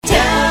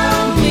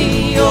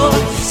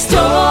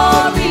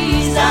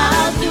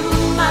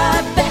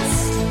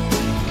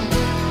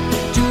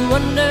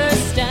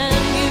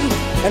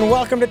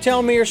welcome to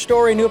Tell Me Your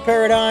Story, New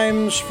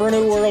Paradigms for a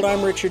New World.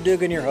 I'm Richard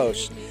Dugan, your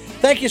host.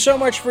 Thank you so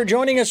much for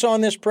joining us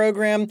on this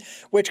program,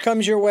 which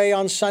comes your way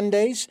on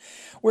Sundays.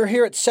 We're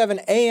here at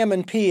 7 a.m.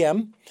 and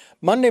p.m.,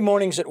 Monday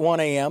mornings at 1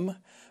 a.m.,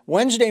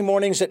 Wednesday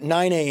mornings at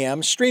 9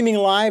 a.m., streaming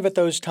live at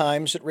those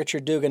times at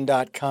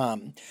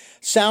richarddugan.com.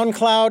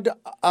 SoundCloud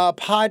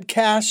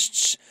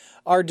podcasts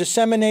are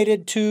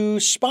disseminated to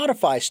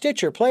Spotify,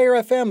 Stitcher, Player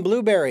FM,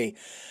 Blueberry,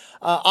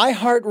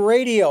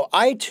 iHeartRadio,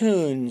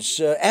 iTunes,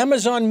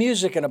 Amazon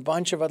Music, and a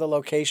bunch of other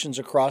locations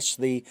across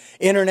the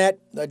internet,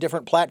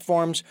 different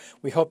platforms.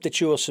 We hope that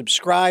you will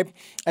subscribe,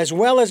 as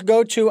well as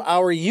go to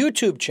our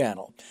YouTube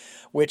channel,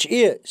 which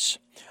is,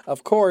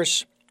 of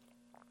course,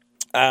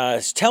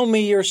 Tell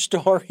Me Your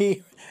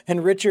Story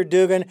and Richard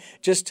Dugan.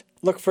 Just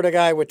look for the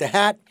guy with the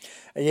hat.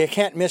 You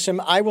can't miss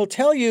him. I will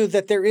tell you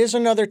that there is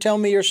another Tell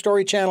Me Your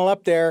Story channel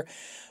up there,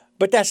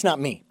 but that's not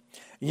me.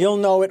 You'll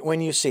know it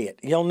when you see it.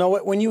 You'll know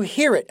it when you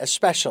hear it,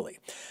 especially.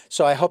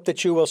 So I hope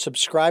that you will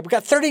subscribe. We've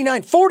got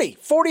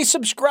 40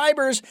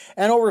 subscribers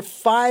and over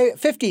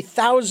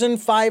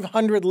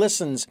 50,500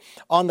 listens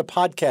on the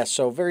podcast.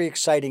 So very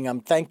exciting. I'm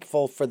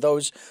thankful for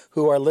those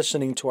who are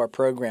listening to our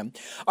program.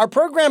 Our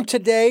program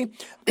today,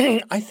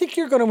 I think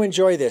you're going to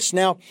enjoy this.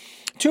 Now,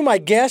 to my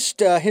guest,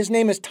 his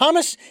name is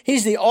Thomas.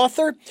 He's the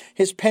author,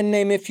 his pen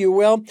name, if you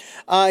will.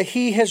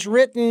 He has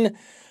written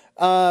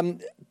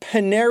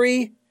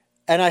Penary,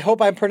 and I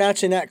hope I'm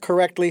pronouncing that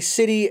correctly,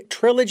 City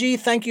Trilogy.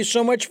 Thank you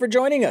so much for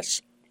joining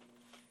us.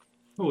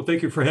 Well,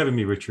 thank you for having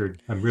me,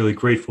 Richard. I'm really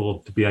grateful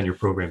to be on your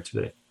program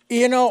today.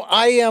 You know,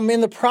 I am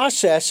in the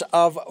process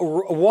of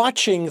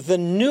watching the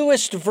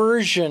newest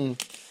version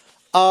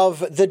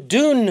of the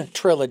Dune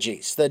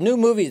trilogies, the new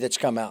movie that's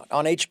come out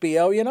on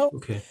HBO, you know?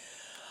 Okay.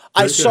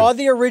 I saw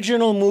the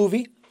original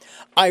movie.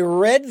 I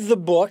read the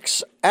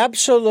books,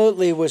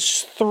 absolutely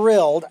was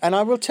thrilled, and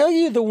I will tell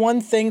you the one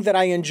thing that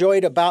I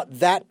enjoyed about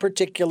that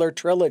particular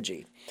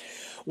trilogy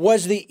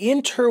was the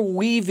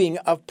interweaving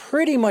of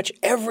pretty much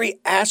every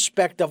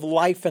aspect of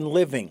life and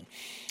living.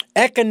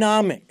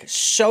 Economic,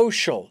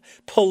 social,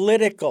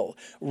 political,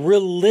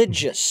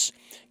 religious.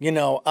 You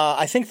know,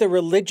 I think the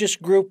religious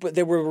group,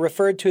 they were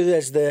referred to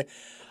as the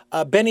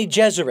Bene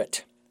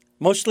Gesserit.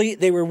 Mostly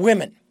they were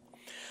women.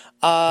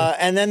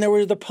 And then there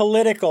was the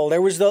political,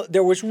 there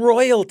was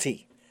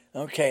royalty,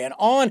 okay, and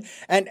on,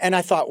 and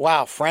I thought,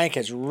 wow, Frank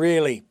has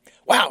really,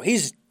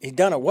 he's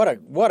done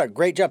what a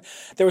great job.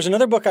 There was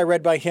another book I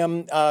read by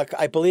him,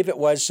 I believe it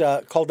was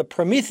called The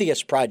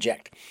Prometheus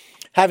Project,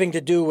 having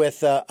to do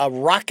with a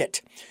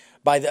rocket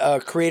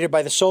created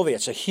by the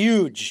Soviets, a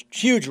huge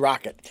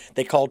rocket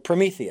they called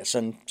Prometheus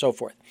and so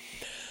forth.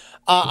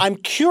 I'm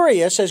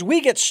curious, as we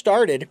get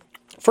started,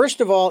 first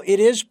of all, it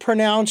is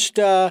pronounced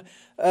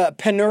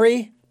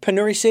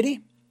Penary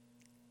City?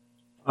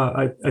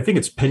 I think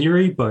it's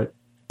penury, but...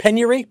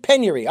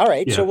 Penury. All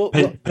right. Yeah, so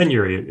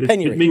penury.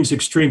 It means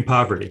extreme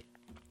poverty.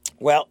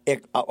 Well,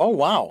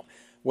 wow.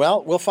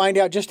 Well, we'll find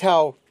out just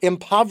how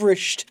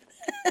impoverished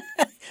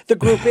the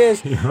group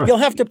is. Right. You'll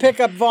have to pick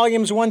up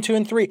volumes 1, 2,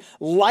 and 3.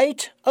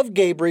 Light of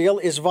Gabriel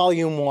is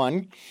volume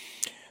 1.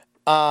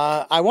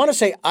 I want to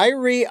say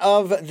Eyrie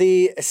of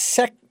the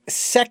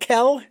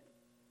Shekel.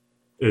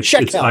 It's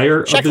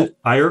Ire of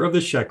the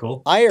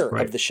Shekel. Ire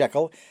of the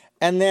Shekel.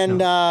 And then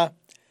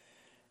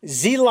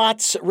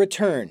Zealot's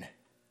Return.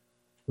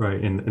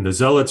 Right, and the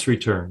Zealot's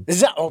Return.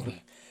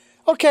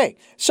 Okay,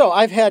 so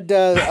I've had,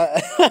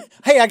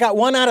 hey, I got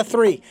 1 out of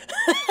 3.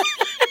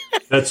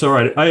 That's all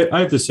right. I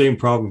have the same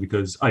problem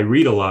because I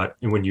read a lot,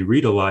 and when you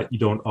read a lot, you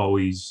don't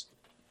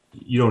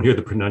hear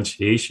the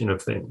pronunciation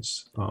of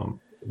things.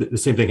 The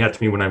same thing happened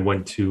to me when I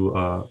went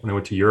to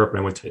Europe and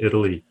I went to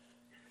Italy.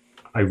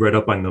 I read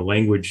up on the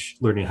language,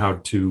 learning how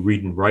to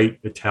read and write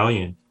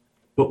Italian.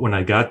 But when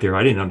I got there,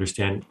 I didn't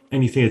understand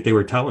anything that they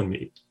were telling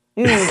me.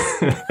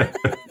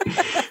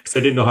 Because I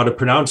didn't know how to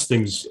pronounce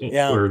things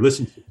or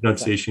listen to the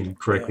pronunciation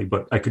correctly.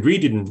 But I could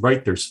read it and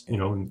write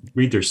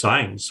read their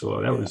signs.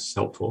 So that was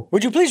helpful.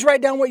 Would you please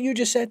write down what you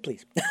just said,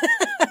 please?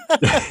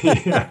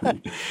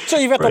 So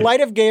you've got the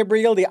Light of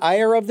Gabriel, the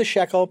Ire of the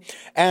Shekel,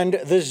 and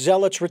the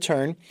Zealot's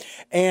Return.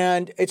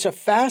 And it's a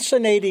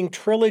fascinating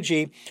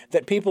trilogy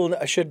that people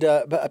should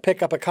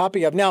pick up a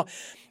copy of. Now,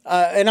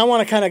 and I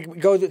want to kind of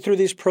go through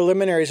these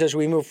preliminaries as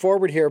we move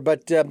forward here,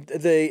 but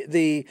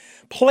the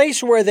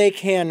place where they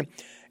can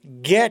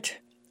get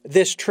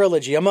this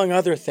trilogy, among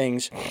other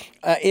things,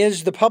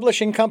 is the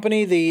publishing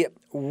company, the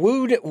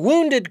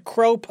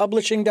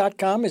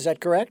WoundedCrowPublishing.com. Is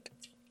that correct?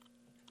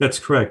 That's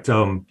correct.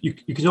 You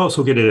can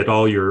also get it at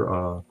all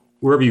your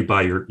wherever you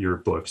buy your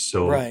books.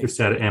 So it's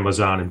at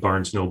Amazon and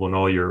Barnes Noble and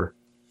all your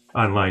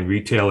online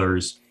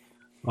retailers.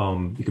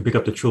 You can pick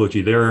up the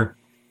trilogy there,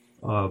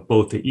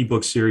 both the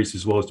ebook series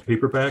as well as the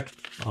paperback.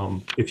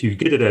 If you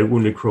get it at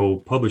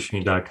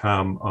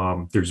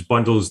WoundedCrowPublishing.com, there's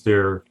bundles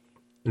there.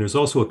 And there's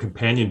also a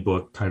companion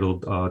book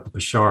titled The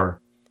Bashar.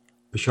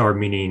 Bashar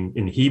meaning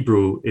in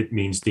Hebrew, it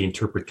means the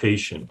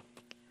interpretation.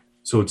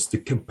 So it's the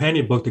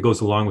companion book that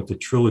goes along with the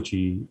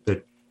trilogy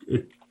that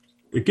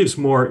it gives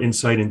more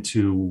insight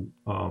into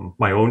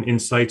my own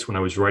insights when I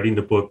was writing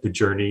the book, the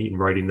journey in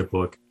writing the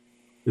book,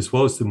 as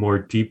well as the more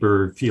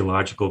deeper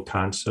theological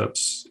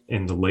concepts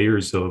and the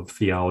layers of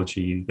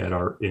theology that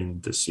are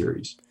in the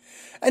series.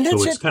 And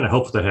that's so it's kind of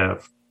helpful to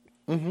have.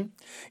 Mm-hmm.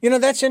 You know,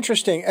 that's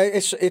interesting.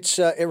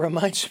 It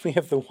reminds me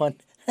of the one.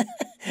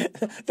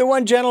 The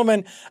one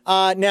gentleman,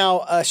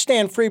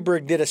 Stan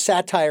Freberg did a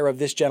satire of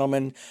this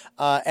gentleman,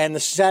 and the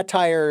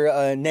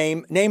satire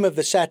name of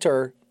the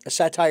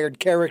satired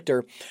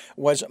character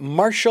was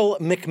Marshall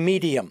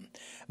McMedium.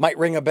 Might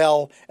ring a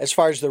bell as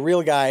far as the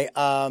real guy.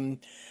 And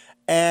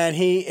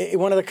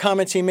one of the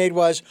comments he made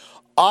was,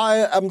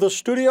 "I am the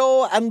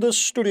studio, and the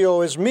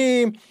studio is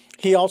me."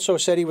 He also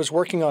said he was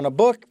working on a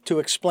book to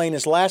explain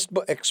his last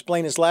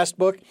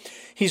book.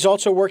 He's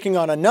also working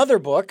on another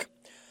book,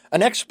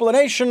 an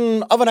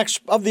explanation of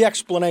the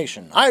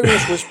explanation. I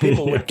wish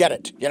people would get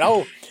it. You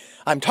know,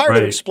 I'm tired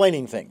of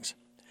explaining things.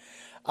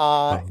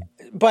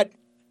 But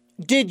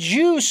did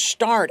you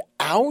start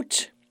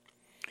out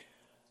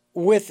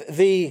with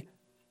the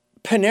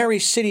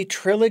Paneri City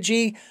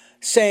trilogy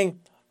saying,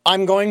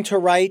 I'm going to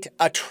write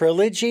a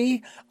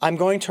trilogy? I'm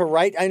going to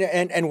write,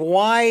 and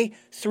why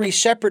 3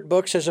 separate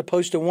books as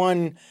opposed to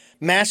one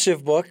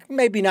massive book,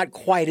 maybe not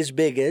quite as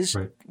big as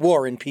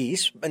War and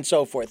Peace and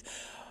so forth?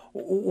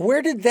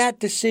 Where did that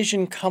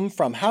decision come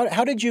from?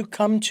 How did you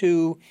come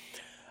to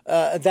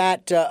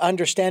that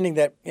understanding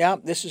that,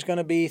 this is going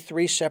to be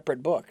 3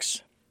 separate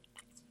books?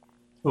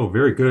 Oh,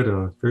 very good.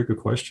 Very good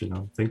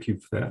question. Thank you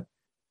for that.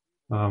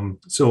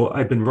 So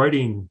I've been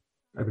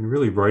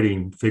really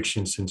writing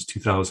fiction since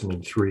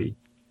 2003.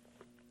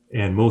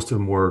 And most of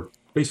them were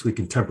basically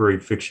contemporary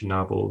fiction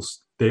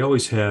novels. They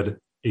always had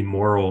a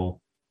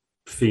moral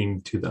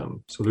theme to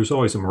them. So there's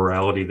always a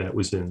morality that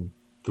was in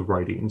the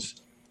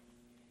writings.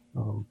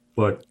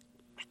 But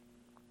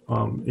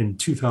in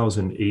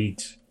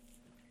 2008,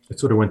 I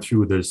sort of went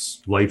through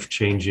this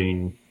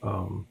life-changing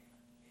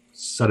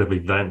set of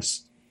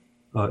events.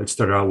 It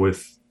started out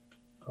with,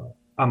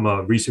 I'm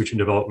a research and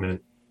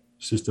development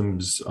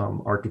systems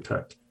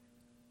architect.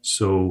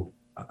 So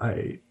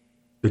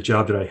the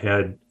job that I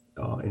had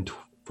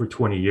for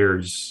 20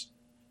 years,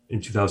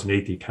 in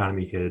 2008, the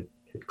economy had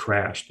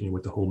crashed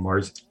with the whole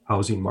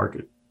housing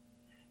market.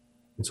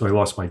 And so I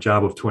lost my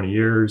job of 20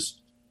 years.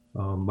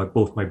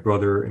 Both my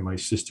brother and my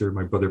sister,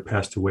 my brother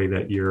passed away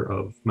that year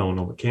of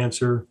melanoma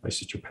cancer. My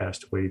sister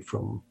passed away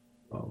from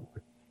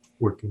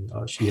working.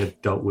 She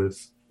had dealt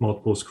with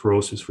multiple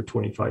sclerosis for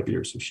 25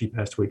 years. So she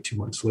passed away 2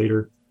 months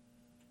later.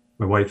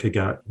 My wife had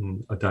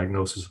gotten a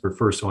diagnosis of her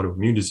first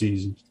autoimmune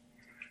disease.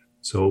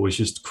 So it was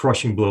just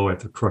crushing blow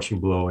after crushing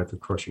blow after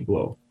crushing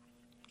blow.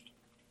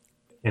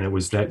 And it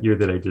was that year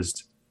that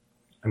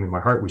my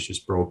heart was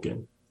just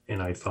broken.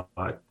 And I thought,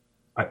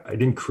 I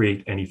didn't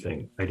create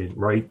anything. I didn't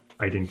write.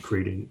 I didn't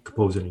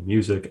compose any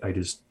music.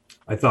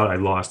 I thought I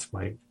lost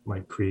my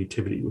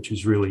creativity, which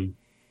is really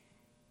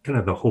kind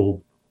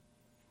of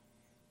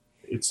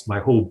it's my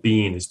whole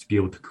being is to be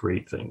able to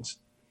create things.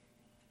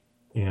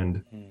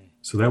 And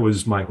so that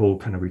was my whole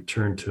kind of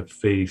return to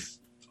faith.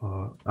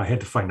 I had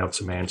to find out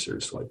some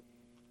answers. Like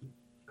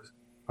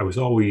I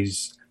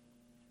always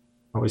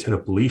had a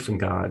belief in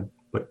God,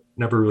 but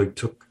never really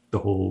took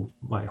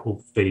my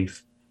whole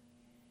faith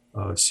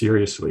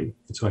seriously.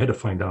 And so I had to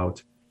find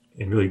out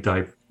and really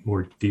dive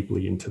more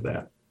deeply into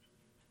that.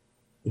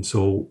 And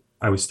so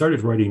I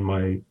started writing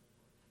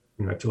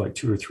after like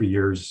 2 or 3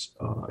 years,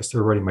 I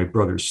started writing my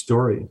brother's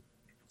story.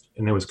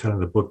 And that was kind of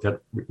the book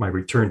my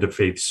return to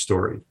faith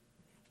story.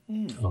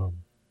 And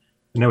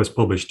that was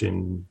published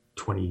in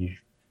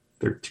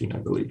 2013, I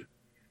believe.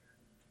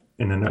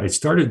 And then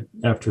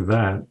after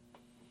that,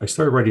 I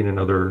started writing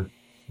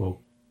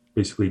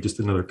basically just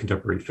another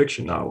contemporary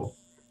fiction novel.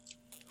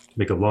 To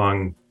make a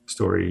long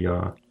story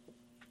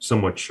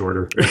somewhat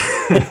shorter.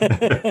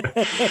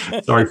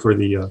 Sorry for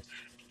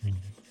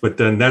but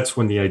then that's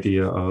when the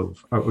idea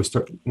of,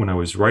 when I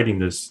was writing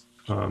this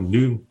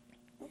new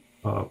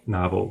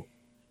novel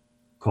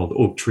called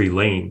Oak Tree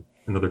Lane,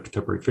 another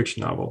contemporary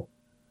fiction novel,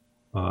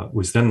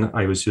 was then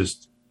I was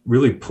just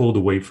really pulled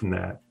away from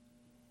that.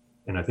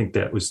 And I think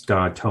that was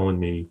God telling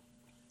me,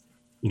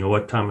 you know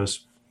what,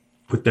 Thomas,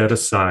 put that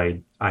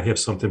aside. I have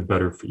something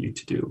better for you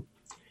to do.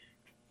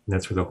 And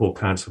that's where the whole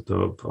concept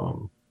of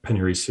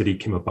Paneri City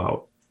came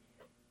about.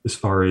 As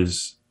far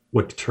as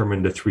what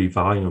determined the 3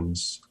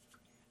 volumes,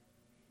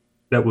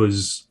 that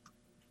was,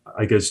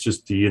 I guess,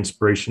 just the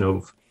inspiration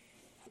of,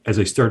 as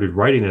I started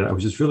writing it, I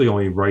was just really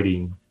only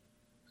writing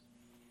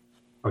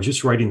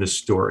the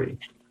story.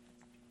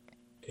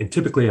 And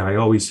typically I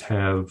always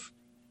have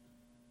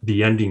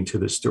the ending to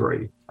the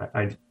story.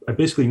 I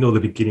basically know the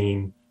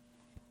beginning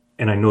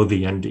and I know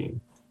the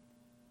ending.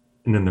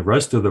 And then the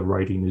rest of the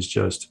writing is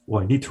just,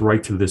 I need to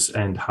write to this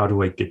end. How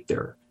do I get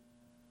there?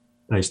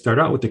 And I start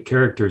out with the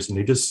characters and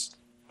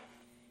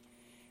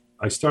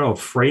I start out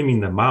framing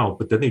them out,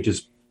 but then they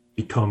just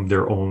become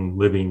their own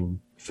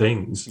living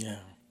things. Yeah.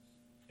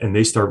 And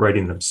they start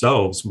writing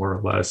themselves more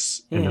or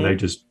less. And then I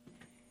just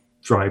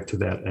drive to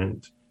that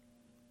end.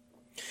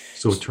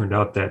 So it turned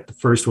out that the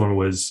first one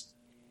was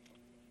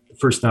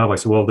first novel, I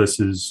said, well,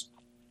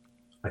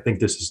 I think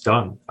this is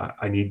done.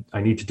 I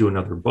need to do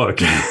another book.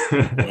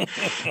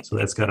 So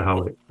that's kind of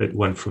how it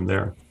went from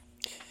there.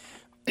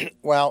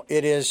 Well,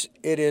 it is.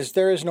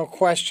 There is no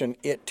question.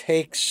 It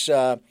takes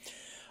a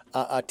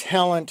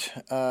talent.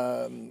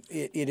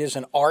 It is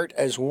an art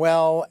as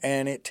well,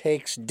 and it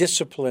takes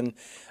discipline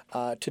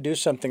to do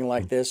something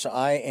like this.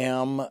 I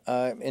am,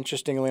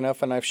 interestingly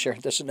enough, and I've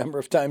shared this a number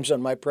of times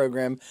on my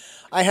program,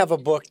 I have a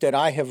book that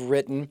I have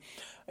written.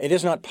 It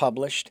is not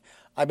published.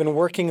 I've been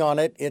working on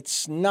it.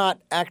 It's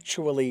not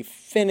actually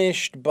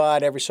finished,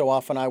 but every so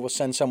often I will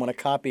send someone a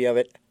copy of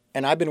it,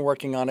 and I've been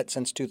working on it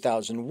since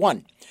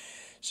 2001.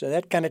 So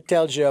that kind of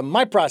tells you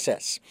my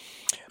process.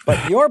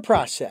 But your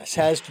process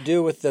has to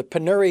do with the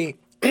Penuri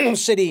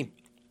City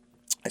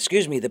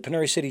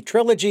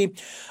trilogy.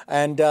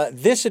 And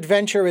this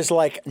adventure is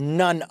like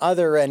none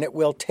other, and it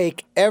will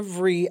take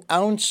every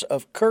ounce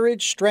of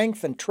courage,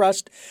 strength, and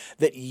trust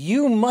that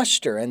you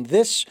muster. And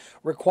this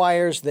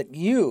requires that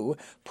you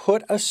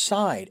put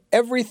aside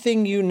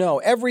everything you know,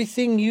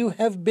 everything you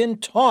have been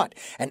taught,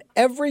 and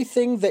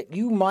everything that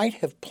you might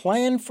have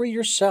planned for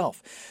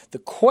yourself. The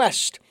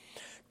quest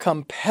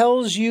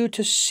compels you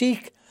to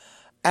seek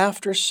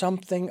after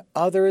something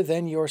other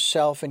than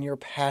yourself and your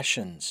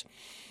passions.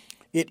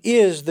 It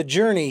is the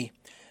journey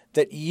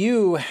that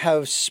you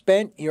have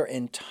spent your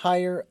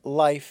entire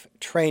life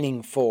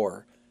training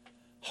for,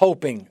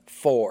 hoping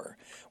for.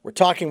 We're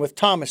talking with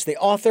Thomas, the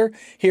author,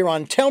 here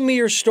on Tell Me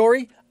Your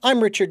Story.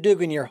 I'm Richard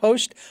Dugan, your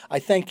host. I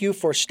thank you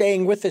for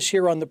staying with us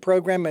here on the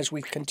program as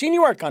we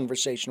continue our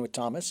conversation with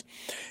Thomas.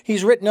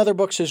 He's written other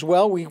books as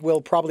well. We will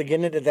probably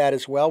get into that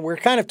as well. We're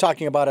kind of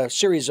talking about a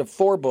series of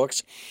 4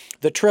 books,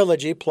 the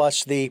trilogy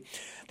plus the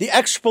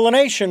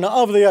explanation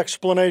of the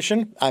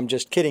explanation. I'm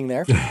just kidding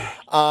there.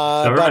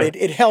 But right.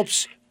 it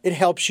helps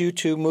you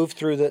to move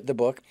through the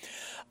book.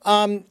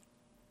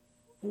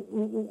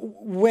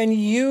 When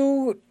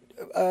you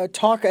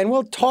talk, and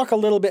we'll talk a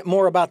little bit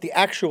more about the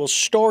actual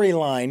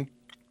storyline.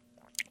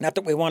 Not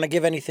that we want to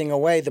give anything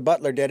away, the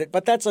butler did it,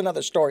 but that's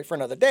another story for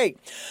another day.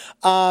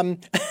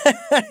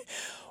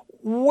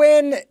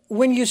 When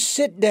you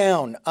sit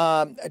down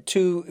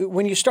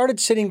when you started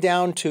sitting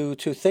down to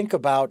think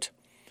about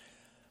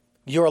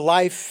your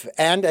life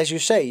and, as you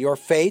say, your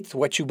faith,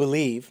 what you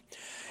believe,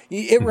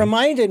 it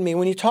reminded me,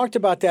 when you talked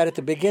about that at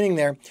the beginning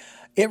there,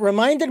 it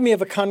reminded me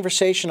of a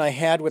conversation I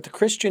had with a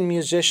Christian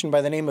musician by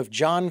the name of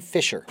John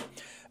Fisher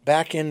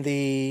back in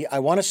I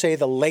want to say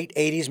the late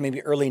 80s,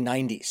 maybe early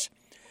 90s.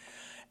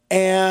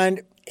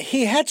 And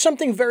he had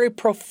something very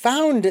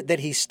profound that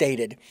he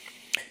stated.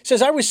 He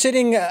says,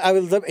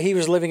 he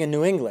was living in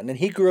New England, and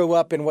he grew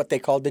up in what they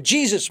called the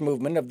Jesus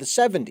movement of the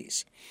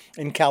 70s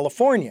in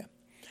California.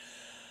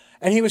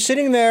 And he was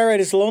sitting there at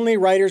his lonely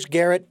writer's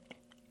garret,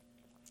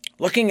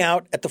 looking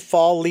out at the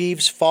fall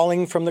leaves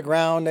falling from the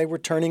ground. They were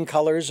turning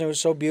colors, and it was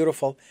so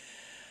beautiful.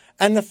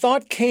 And the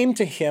thought came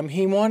to him,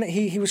 he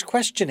was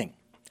questioning,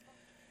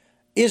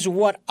 is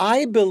what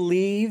I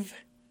believe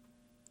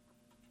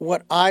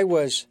what I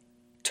was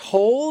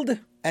told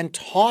and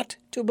taught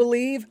to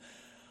believe,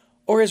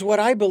 or is what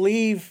I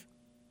believe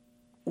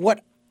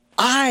what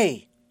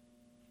I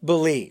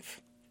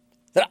believe,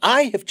 that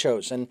I have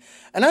chosen?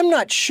 And I'm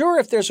not sure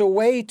if there's a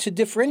way to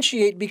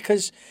differentiate,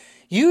 because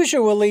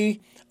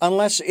usually,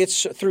 unless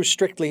it's through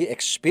strictly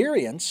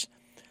experience,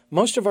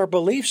 most of our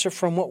beliefs are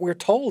from what we're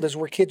told as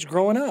we're kids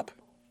growing up.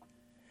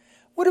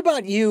 What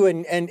about you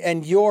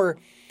and your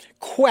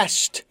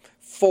quest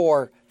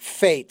for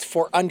faith,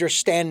 for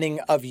understanding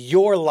of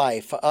your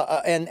life,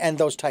 and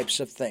those types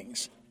of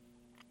things?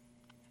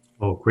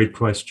 Oh, great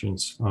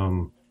questions.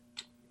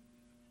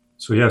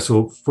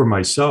 So for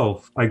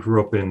myself, I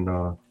grew up in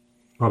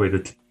probably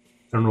I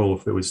don't know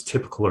if it was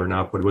typical or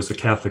not, but it was a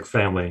Catholic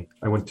family.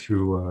 I went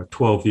through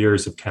 12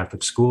 years of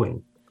Catholic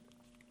schooling.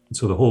 And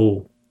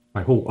so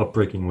my whole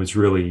upbringing was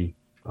really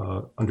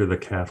under the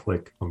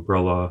Catholic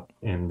umbrella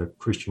and the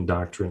Christian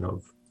doctrine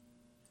of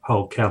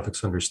how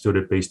Catholics understood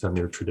it based on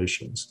their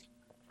traditions.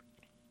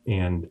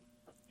 And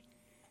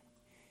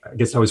I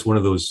guess I was one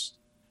of those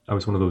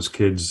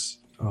kids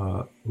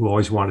who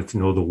always wanted to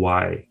know the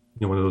why.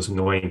 You know, one of those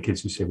annoying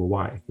kids who say, well,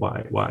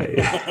 why?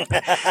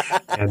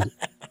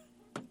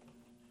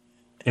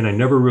 and I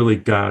never really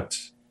got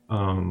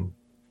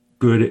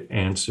good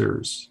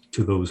answers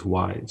to those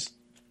whys.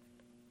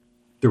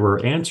 There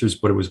were answers,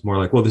 but it was more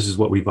like, well, this is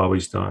what we've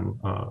always done.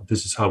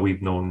 This is how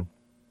we've known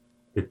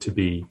it to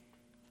be.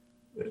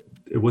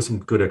 It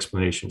wasn't good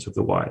explanations of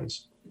the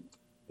whys.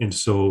 And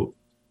so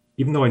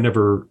even though I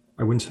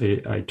wouldn't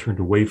say I turned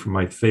away from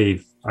my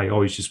faith, I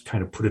always just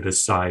kind of put it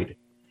aside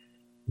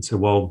and said,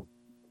 well,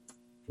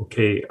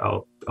 okay,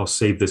 I'll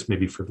save this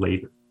maybe for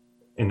later.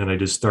 And then I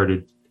just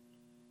started,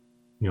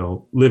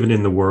 living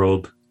in the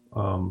world,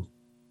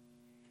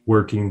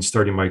 working,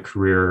 starting my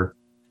career.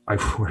 I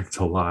worked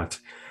a lot.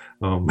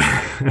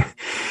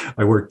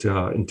 I worked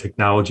in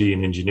technology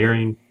and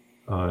engineering.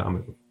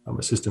 I'm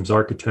a systems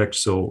architect,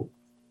 so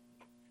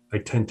I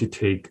tend to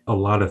take a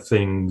lot of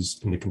things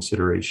into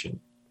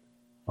consideration.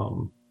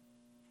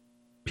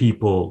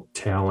 People,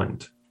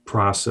 talent,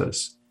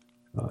 process.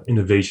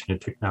 innovation and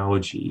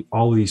technology,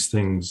 all these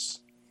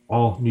things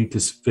all need to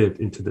fit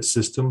into the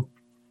system.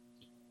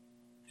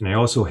 And I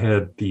also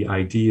had the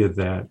idea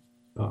that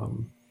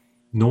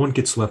no one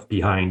gets left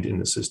behind in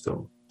the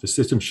system. The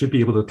system should be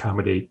able to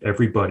accommodate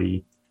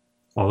everybody,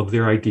 all of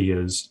their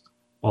ideas,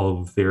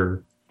 all of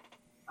their,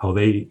 how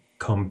they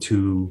come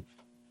to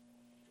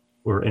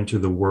or enter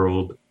the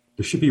world.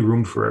 There should be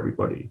room for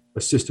everybody.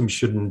 A system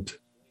shouldn't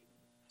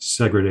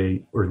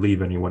segregate or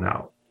leave anyone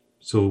out.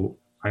 So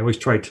I always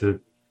tried to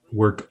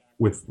work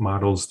with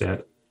models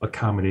that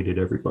accommodated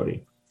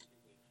everybody.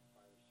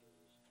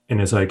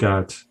 And as I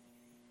got,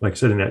 like I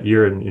said, in that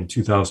year in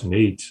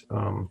 2008,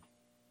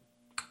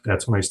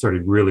 that's when I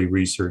started really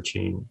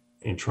researching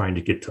and trying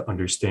to get to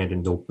understand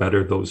and know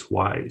better those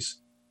whys.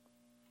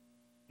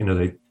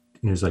 And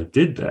as I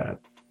did that,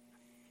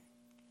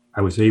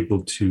 I was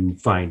able to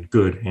find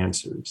good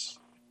answers.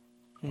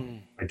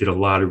 I did a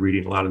lot of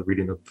reading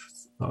of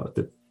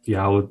the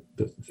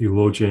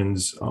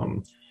theologians,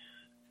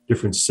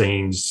 different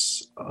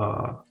sayings,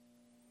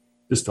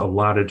 just a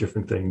lot of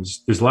different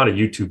things. There's a lot of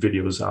YouTube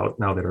videos out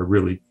now that are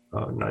really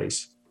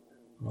nice.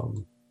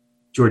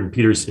 Jordan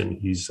Peterson,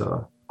 he's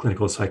a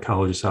clinical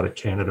psychologist out of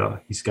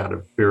Canada. He's got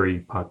a very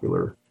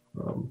popular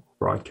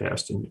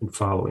broadcast and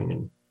following,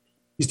 and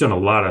he's done a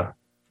lot of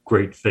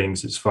great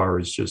things as far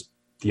as just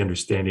the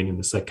understanding and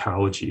the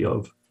psychology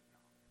of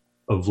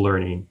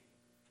learning.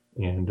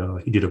 And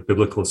he did a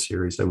biblical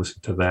series. I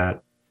listened to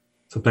that.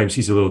 Sometimes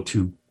he's a little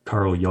too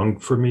Carl Jung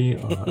for me.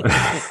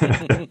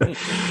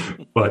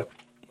 But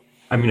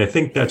I mean, I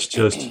think that's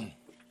just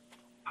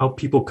how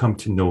people come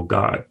to know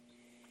God.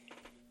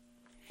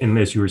 And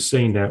as you were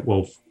saying that,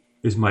 well,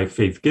 is my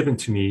faith given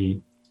to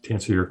me, to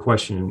answer your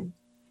question,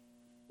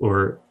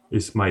 or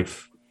is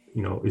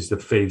the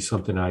faith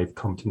something I've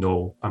come to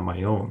know on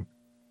my own?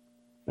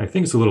 I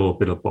think it's a little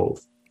bit of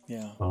both.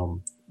 Yeah.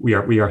 We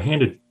are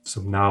handed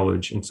some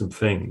knowledge and some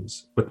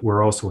things, but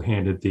we're also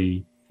handed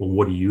well,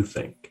 what do you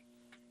think?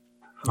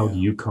 How do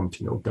you come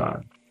to know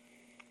God?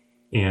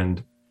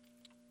 And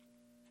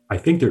I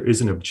think there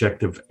is an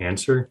objective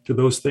answer to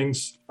those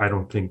things. I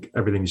don't think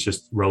everything's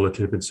just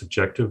relative and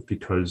subjective,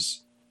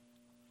 because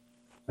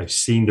I've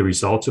seen the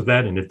results of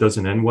that, and it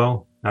doesn't end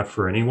well, not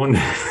for anyone.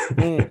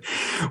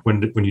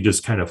 When you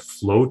just kind of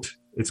float,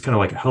 it's kind of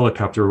like a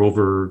helicopter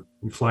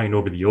flying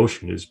over the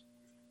ocean.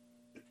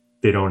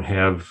 They don't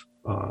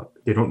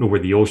know where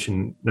the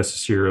ocean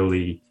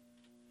necessarily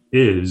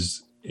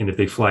is, and if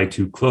they fly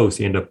too close,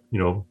 they end up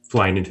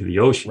flying into the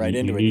ocean. Right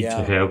into you need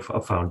to have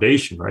a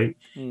foundation, right?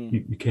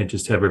 You can't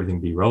just have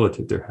everything be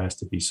relative. There has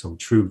to be some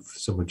truth,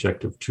 some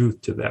objective truth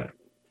to that.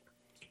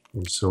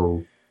 And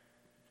so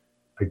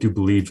I do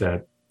believe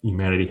that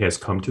humanity has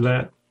come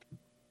to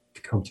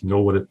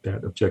know what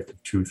that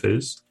objective truth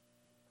is.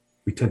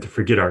 We tend to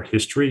forget our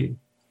history.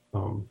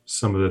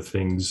 Some of the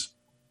things,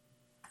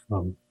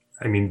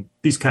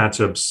 these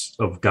concepts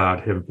of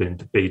God have been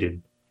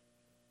debated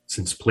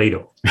since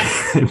Plato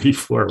and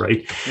before,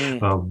 right?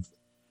 And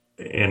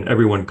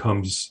everyone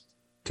comes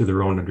to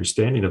their own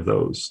understanding of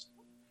those.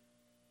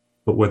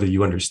 But whether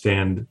you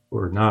understand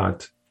or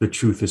not, the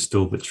truth is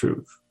still the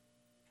truth.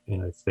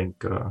 And I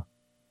think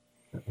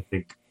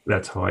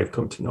that's how I've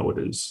come to know it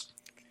is.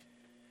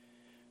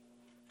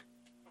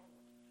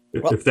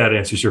 If that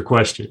answers your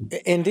question.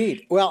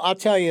 Indeed. Well, I'll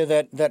tell you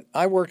that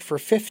I worked for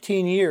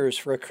 15 years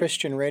for a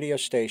Christian radio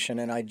station,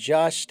 and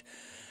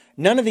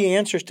none of the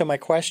answers to my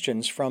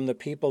questions from the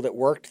people that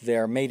worked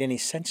there made any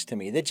sense to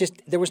me.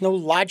 There was no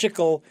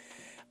logical,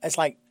 it's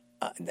like,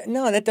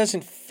 no, that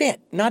doesn't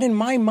fit. Not in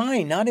my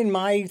mind, not in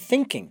my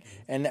thinking.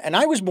 And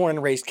I was born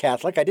and raised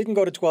Catholic. I didn't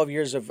go to 12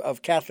 years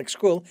of Catholic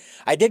school.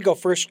 I did go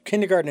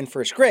kindergarten and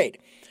first grade.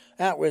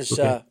 That was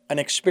an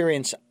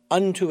experience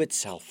unto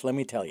itself, let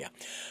me tell you.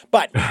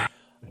 But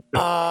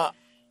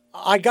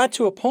I got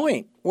to a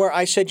point where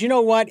I said, you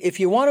know what? If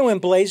you want to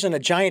emblazon a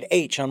giant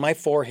H on my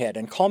forehead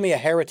and call me a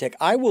heretic,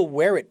 I will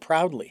wear it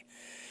proudly.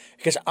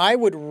 Because I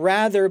would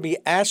rather be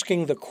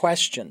asking the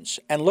questions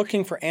and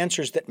looking for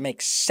answers that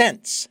make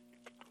sense.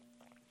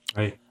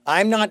 Right.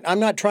 I'm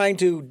not trying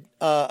to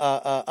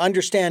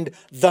understand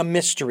the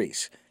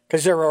mysteries,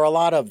 because there are a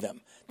lot of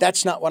them.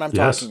 That's not what I'm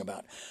talking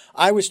about.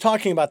 I was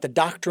talking about the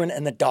doctrine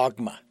and the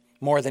dogma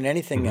more than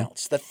anything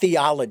else, the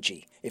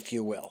theology, if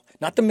you will,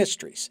 not the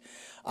mysteries.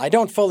 I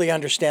don't fully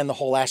understand the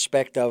whole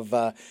aspect of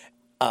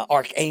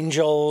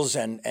archangels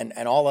and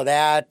all of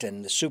that,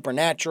 and the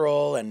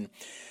supernatural and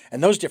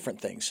those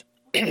different things.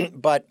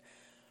 But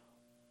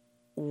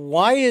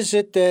why is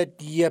it that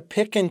you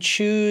pick and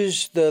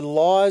choose the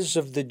laws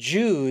of the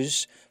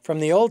Jews from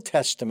the Old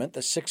Testament,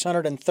 the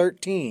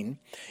 613?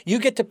 You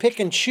get to pick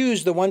and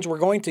choose the ones we're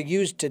going to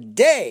use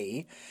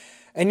today,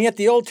 and yet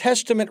the Old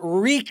Testament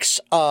reeks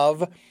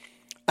of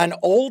an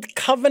old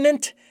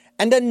covenant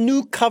and a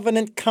new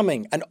covenant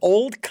coming, an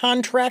old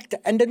contract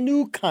and a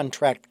new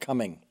contract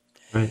coming.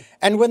 Right.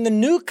 And when the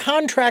new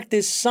contract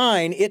is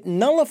signed, it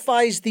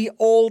nullifies the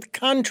old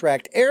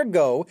contract.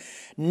 Ergo,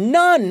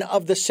 none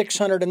of the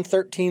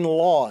 613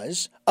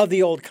 laws of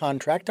the old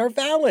contract are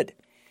valid.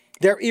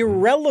 They're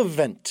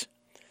irrelevant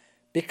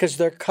because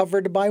they're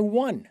covered by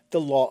one,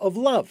 the law of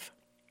love.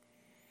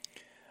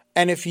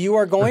 And if you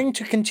are going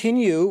to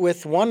continue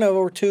with 1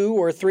 or 2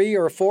 or 3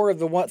 or 4 of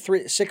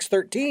the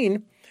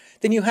 613,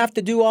 then you have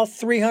to do all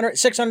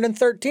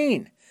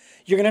 613.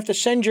 You're going to have to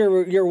send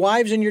your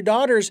wives and your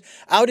daughters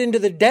out into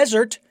the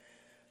desert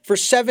for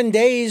 7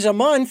 days a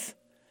month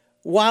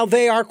while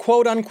they are,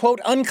 quote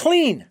unquote,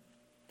 unclean.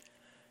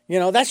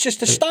 That's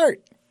just a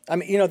start. I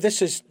mean,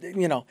 this is,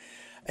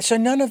 So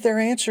none of their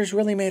answers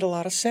really made a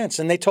lot of sense.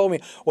 And they told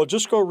me, well,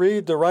 just go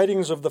read the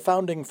writings of the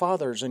founding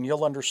fathers and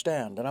you'll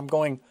understand. And I'm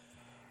going,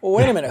 well,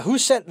 wait a minute. Who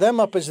set them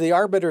up as the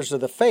arbiters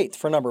of the faith,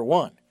 for number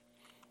one?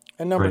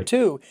 And number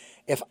two,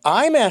 if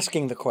I'm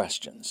asking the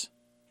questions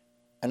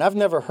and I've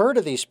never heard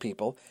of these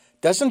people,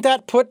 doesn't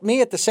that put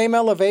me at the same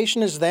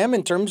elevation as them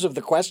in terms of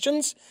the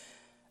questions?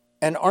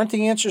 And aren't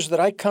the answers that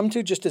I come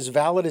to just as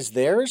valid as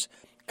theirs?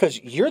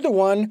 Because you're the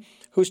one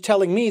who's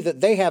telling me that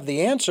they have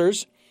the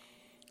answers.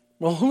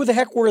 Well, who the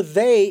heck were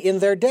they in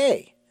their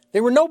day?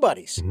 They were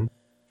nobodies. Mm-hmm.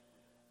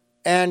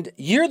 And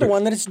you're the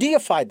one that has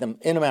deified them,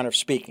 in a manner of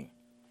speaking,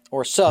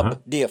 or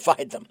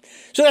sub-deified them.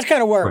 So that's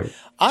kind of where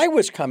I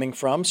was coming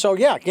from. So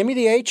yeah, give me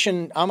the H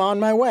and I'm on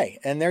my way.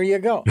 And there you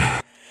go.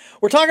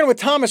 We're talking with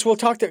Thomas. We'll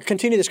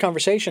continue this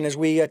conversation as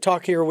we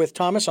talk here with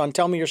Thomas on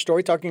Tell Me Your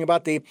Story, talking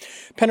about the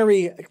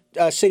Penery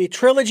City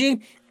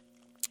Trilogy.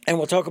 And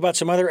we'll talk about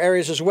some other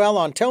areas as well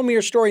on Tell Me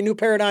Your Story, New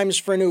Paradigms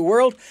for a New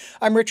World.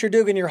 I'm Richard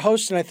Dugan, your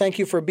host, and I thank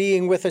you for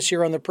being with us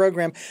here on the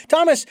program.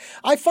 Thomas,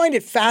 I find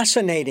it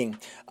fascinating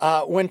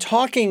when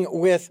talking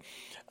with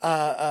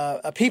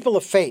people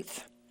of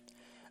faith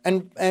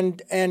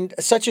and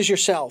such as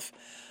yourself,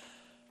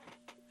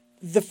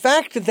 the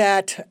fact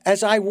that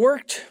as I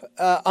worked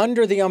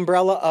under the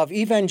umbrella of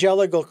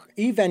evangelical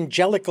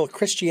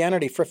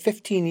Christianity for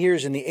 15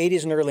 years in the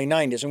 80s and early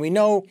 90s, and we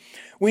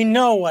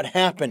know what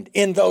happened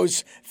in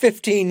those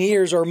 15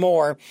 years or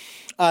more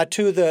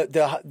to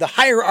the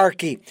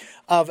hierarchy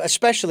of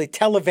especially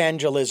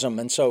televangelism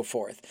and so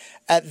forth,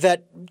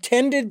 that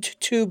tended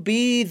to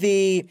be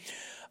the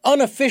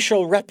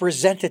unofficial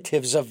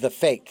representatives of the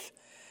faith.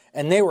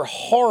 And they were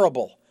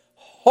horrible,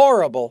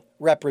 horrible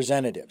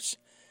representatives.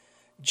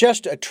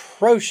 Just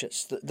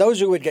atrocious. Those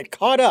who would get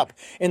caught up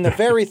in the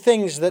very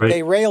things that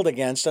they railed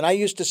against. And I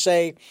used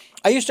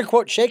to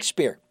quote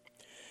Shakespeare,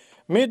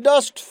 "Me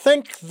dost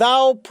think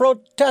thou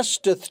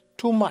protesteth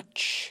too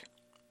much.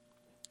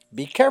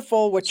 Be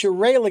careful what you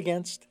rail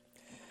against."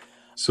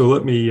 So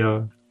let me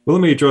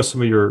address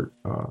some of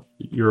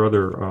your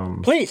other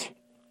please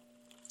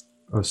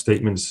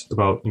statements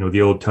about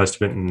the Old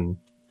Testament and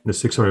the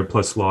 600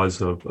 plus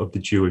laws of the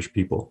Jewish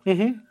people.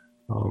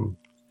 Mm-hmm.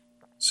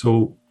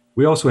 So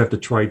we also have to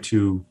try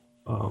to,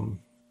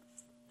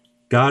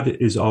 God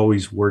is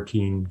always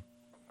working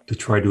to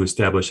try to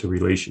establish a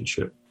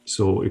relationship.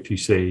 So if you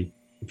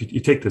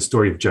take the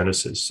story of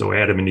Genesis, so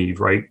Adam and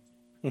Eve, right?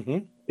 Mm-hmm.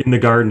 In the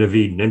Garden of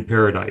Eden, in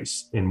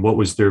paradise, and what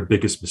was their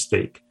biggest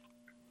mistake?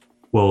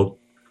 Well,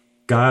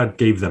 God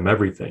gave them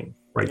everything,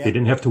 right? Yeah. They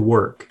didn't have to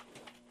work.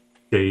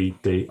 They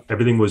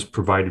everything was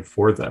provided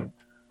for them.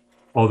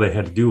 All they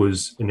had to do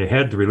was, and they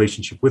had the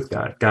relationship with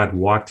God. God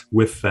walked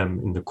with them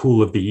in the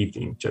cool of the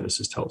evening,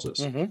 Genesis tells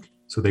us. Mm-hmm.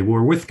 So they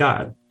were with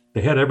God.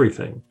 They had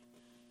everything.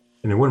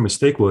 And their one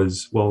mistake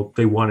was, well,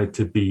 they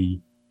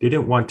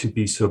didn't want to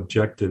be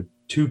subjected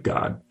to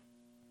God.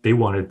 They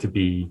wanted to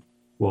be,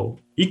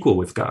 equal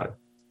with God.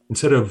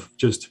 Instead of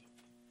just,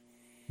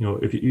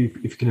 if you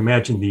can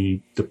imagine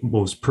the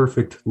most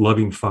perfect,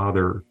 loving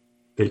father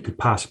that you could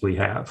possibly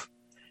have,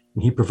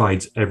 and he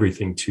provides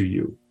everything to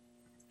you.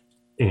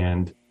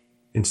 And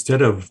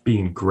instead of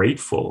being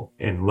grateful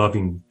and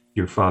loving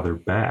your father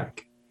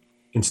back,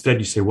 instead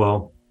you say,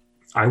 well,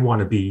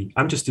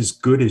 I'm just as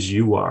good as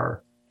you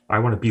are. I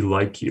want to be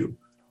like you.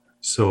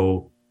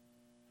 So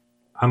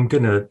I'm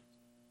going to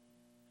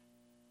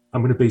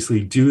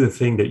basically do the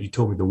thing that you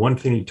told me, the one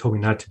thing that you told me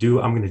not to do,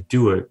 I'm going to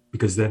do it,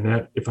 because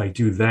then if I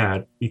do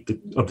that, eat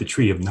of the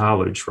tree of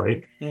knowledge,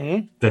 right?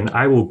 Mm-hmm. Then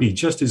I will be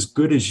just as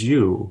good as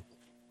you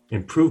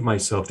and prove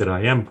myself that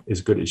I am as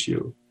good as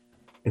you.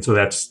 And so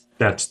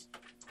that's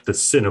the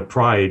sin of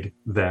pride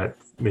that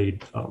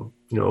made,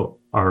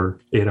 our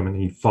Adam and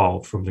Eve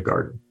fall from the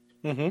garden.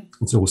 Mm-hmm.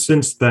 And so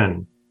since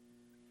then,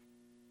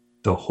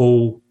 the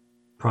whole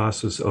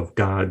process of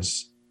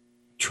God's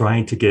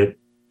trying to get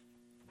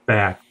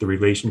back the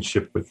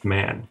relationship with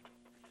man,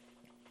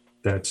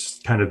 that's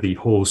kind of the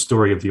whole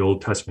story of the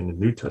Old Testament and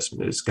New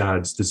Testament, is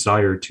God's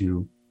desire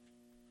to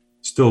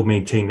still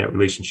maintain that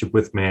relationship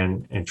with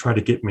man and try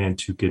to get man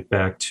to get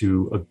back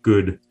to a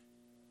good,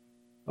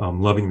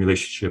 loving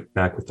relationship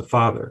back with the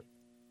Father.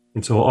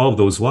 And so all of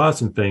those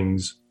laws and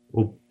things,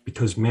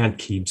 because man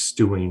keeps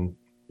doing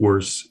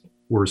worser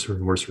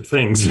and worse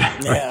things,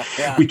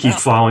 we keep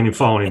falling and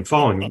falling and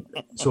falling.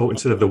 So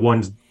instead of the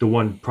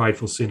one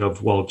prideful sin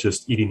of,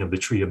 just eating of the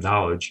tree of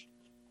knowledge,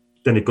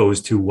 then it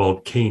goes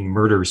to, Cain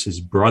murders his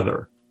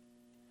brother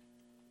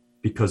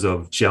because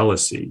of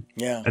jealousy.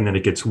 Yeah. And then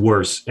it gets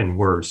worse and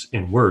worse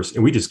and worse.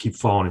 And we just keep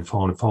falling and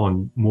falling and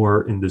falling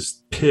more in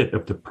this pit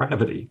of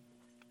depravity.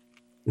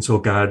 And so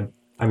God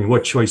I mean,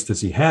 what choice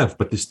does he have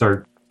but to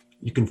start?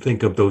 You can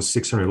think of those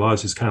 600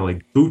 laws as kind of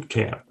like boot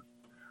camp.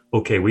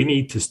 Okay, we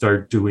need to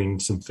start doing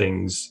some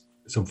things,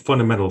 some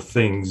fundamental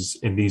things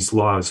in these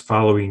laws,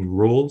 following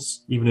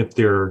rules, even if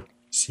they're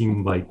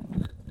seem like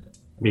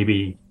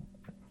maybe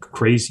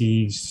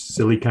crazy,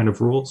 silly kind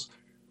of rules.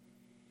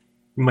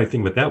 You might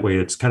think of it that way.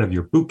 It's kind of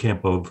your boot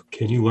camp of,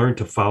 can you learn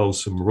to follow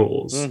some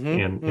rules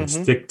and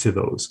stick to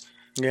those?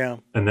 Yeah.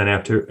 And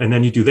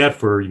then you do that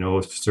for,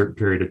 a certain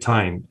period of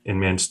time, and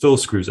man still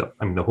screws up.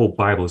 I mean, the whole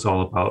Bible is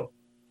all about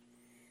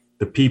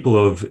the people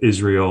of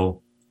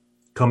Israel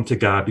come to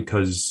God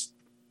because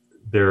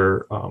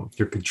they're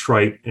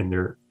contrite and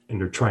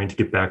they're trying to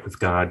get back with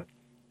God,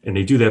 and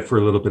they do that for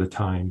a little bit of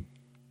time,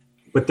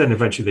 but then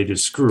eventually they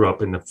just screw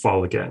up and they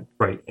fall again,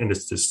 right? And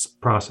it's this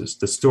process.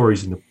 The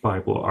stories in the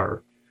Bible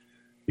are,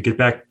 we get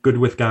back good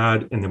with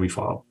God and then we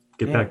fall.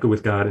 Get back good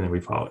with God and then we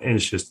fall, and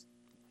it's just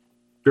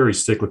very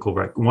cyclical,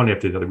 right? One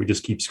after the other. We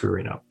just keep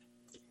screwing up.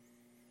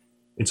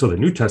 And so the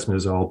New Testament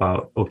is all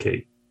about,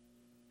 okay,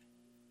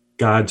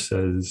 God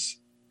says,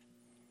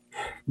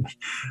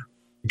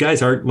 you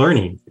guys aren't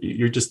learning.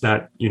 You're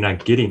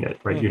not getting it,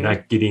 right? You're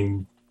not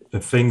getting the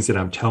things that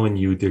I'm telling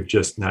you. They're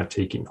just not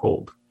taking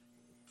hold.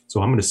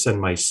 So I'm going to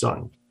send my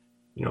son,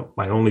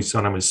 my only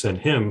son. I'm going to send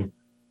him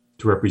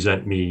to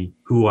represent me,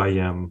 who I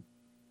am,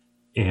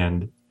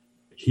 and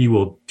he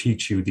will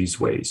teach you these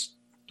ways.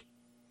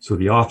 So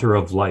the author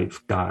of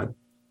life, God,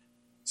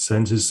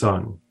 sends his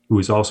son, who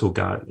is also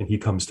God, and he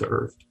comes to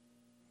earth.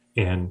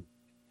 And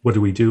what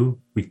do?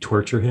 We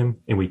torture him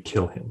and we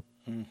kill him.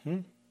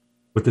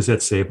 What does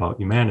that say about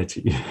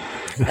humanity?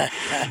 It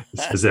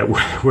says that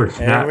we're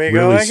not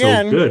really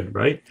so good,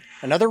 right?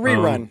 Another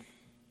rerun.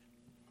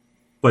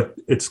 But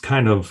it's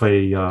kind of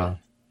there's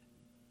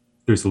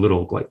a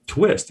little like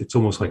twist. It's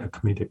almost like a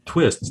comedic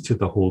twist to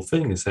the whole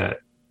thing, is that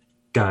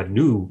God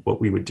knew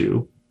what we would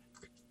do.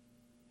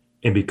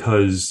 And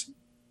because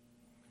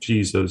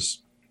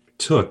Jesus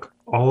took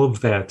all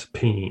of that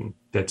pain,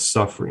 that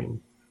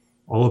suffering,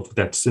 all of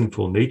that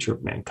sinful nature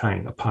of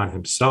mankind upon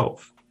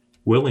himself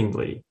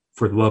willingly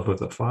for the love of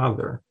the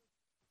Father,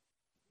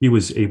 he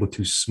was able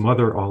to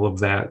smother all of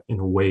that in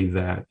a way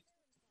that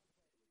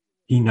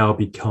he now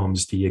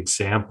becomes the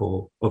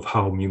example of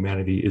how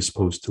humanity is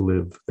supposed to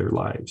live their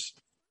lives.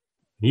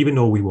 And even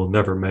though we will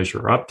never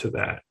measure up to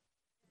that,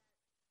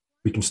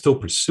 we can still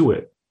pursue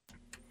it.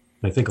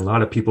 And I think a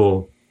lot of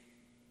people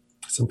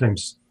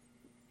sometimes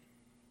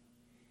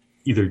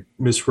either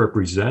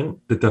misrepresent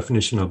the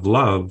definition of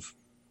love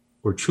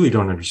or truly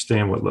don't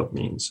understand what love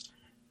means.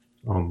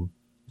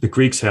 The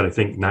Greeks had, I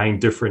think, 9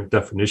 different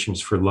definitions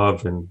for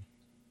love, and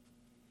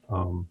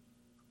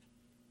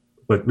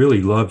but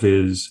really love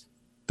is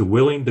the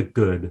willing the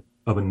good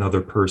of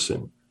another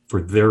person for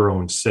their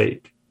own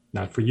sake,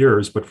 not for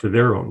yours, but for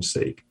their own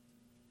sake.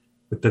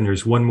 But then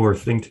there's one more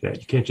thing to that.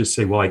 You can't just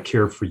say, well, I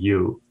care for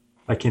you.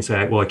 I can't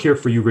say, well, I care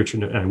for you,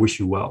 Richard, and I wish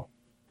you well.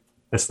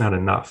 That's not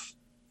enough.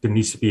 There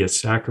needs to be a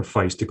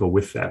sacrifice to go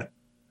with that.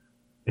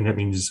 And that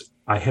means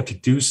I have to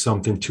do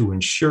something to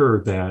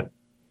ensure that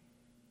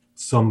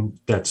some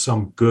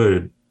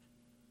good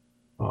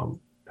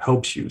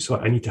helps you. So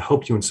I need to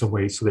help you in some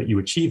way so that you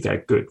achieve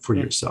that good for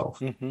yourself.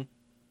 Mm-hmm.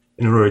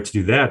 In order to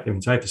do that, it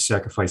means I have to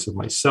sacrifice of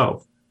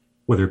myself,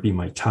 whether it be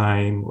my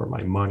time or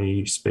my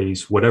money,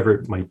 space, whatever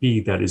it might be,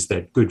 that is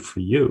that good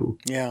for you.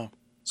 Yeah.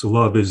 So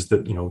love is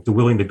the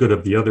willing the good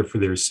of the other for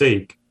their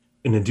sake,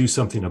 and then do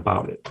something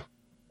about it.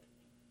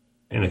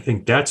 And I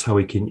think that's how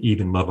we can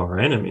even love our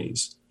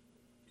enemies.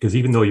 Because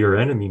even though your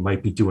enemy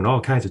might be doing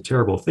all kinds of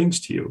terrible things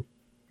to you,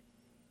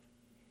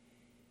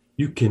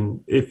 you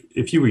can,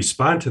 if you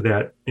respond to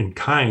that in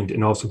kind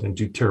and also then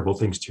do terrible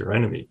things to your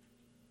enemy,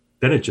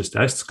 then it just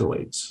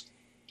escalates.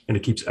 And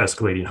it keeps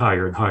escalating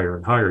higher and higher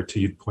and higher to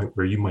the point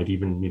where you might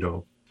even,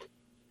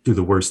 do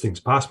the worst things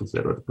possible to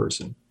that other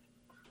person.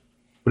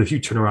 But if you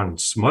turn around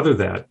and smother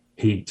that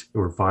hate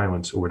or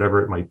violence or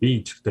whatever it might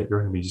be that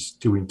your enemy's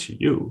doing to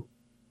you,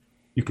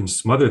 you can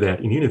smother that.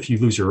 And even if you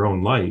lose your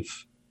own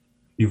life,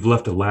 you've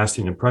left a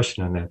lasting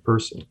impression on that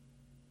person.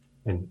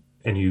 And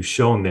you've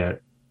shown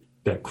that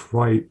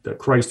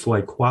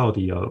Christ-like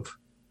quality of,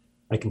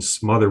 I can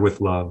smother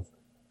with love,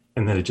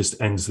 and then it just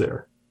ends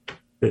there.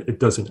 It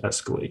doesn't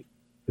escalate.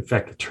 In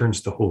fact, it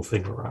turns the whole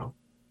thing around.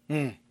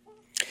 Mm.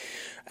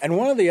 And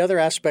one of the other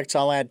aspects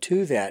I'll add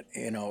to that,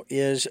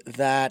 is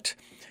that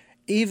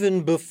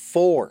even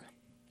before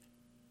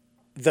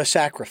the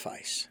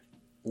sacrifice,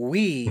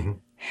 we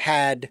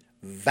had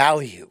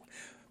value.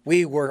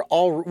 We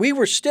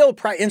were still,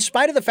 in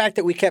spite of the fact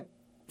that we kept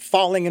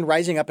falling and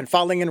rising up and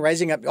falling and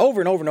rising up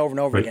over and over and over and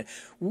over again,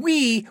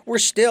 we were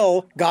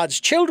still God's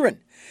children.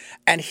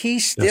 And he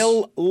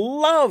still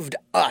loved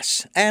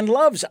us and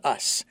loves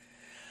us.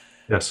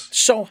 Yes.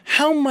 So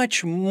how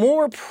much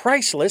more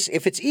priceless,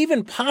 if it's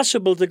even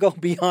possible to go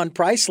beyond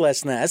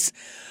pricelessness,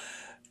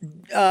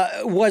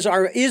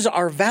 is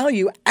our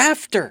value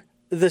after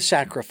the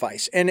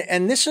sacrifice?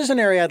 And this is an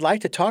area I'd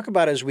like to talk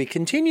about as we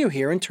continue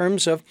here in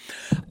terms of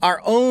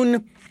our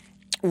own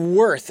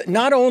worth,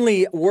 not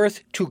only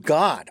worth to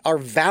God, our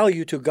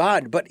value to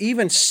God, but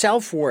even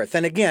self-worth.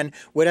 And again,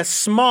 with a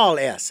small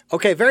s.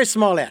 Okay, very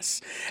small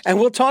s. And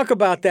we'll talk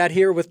about that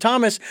here with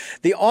Thomas,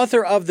 the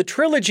author of the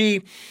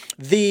trilogy,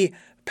 the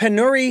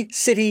Penuri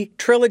City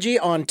Trilogy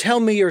on Tell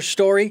Me Your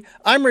Story.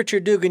 I'm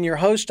Richard Dugan, your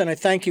host, and I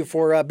thank you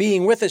for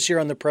being with us here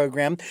on the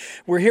program.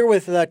 We're here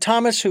with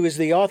Thomas, who is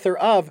the author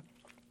of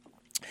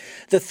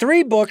the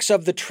 3 books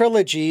of the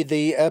trilogy,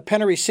 the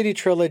Penuri City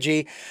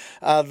Trilogy,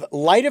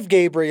 Light of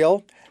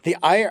Gabriel, The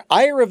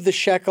Ire of the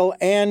Shekel,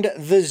 and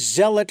The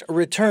Zealot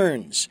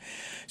Returns.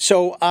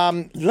 So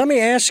let me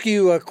ask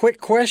you a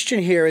quick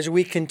question here as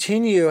we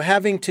continue,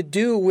 having to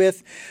do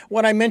with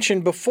what I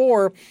mentioned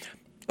before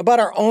about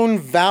our own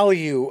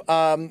value.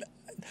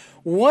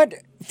 What,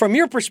 from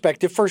your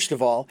perspective, first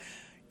of all,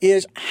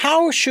 is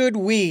how should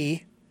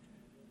we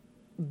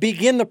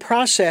begin the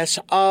process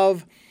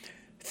of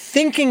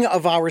thinking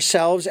of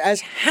ourselves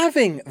as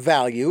having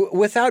value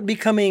without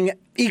becoming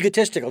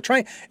egotistical,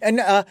 trying and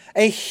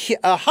a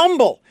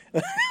humble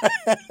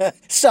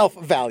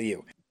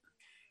self-value?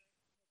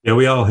 Yeah,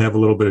 we all have a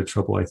little bit of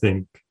trouble, I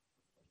think.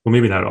 Well,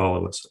 maybe not all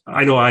of us.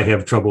 I know I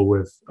have trouble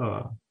with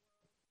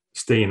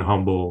staying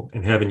humble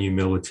and having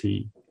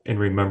humility and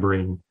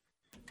remembering.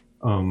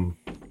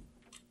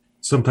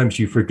 Sometimes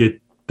you forget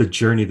the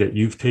journey that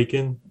you've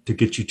taken to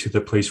get you to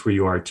the place where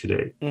you are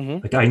today.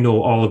 Mm-hmm. Like I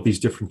know all of these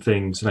different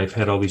things and I've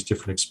had all these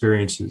different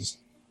experiences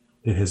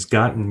that has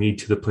gotten me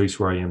to the place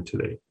where I am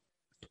today.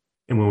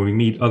 And when we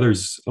meet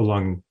others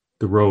along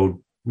the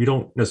road, we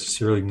don't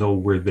necessarily know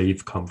where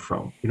they've come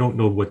from. We don't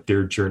know what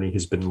their journey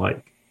has been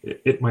like.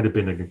 It might have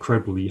been an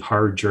incredibly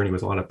hard journey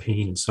with a lot of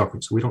pain and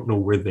suffering. So we don't know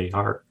where they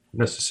are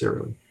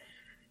necessarily.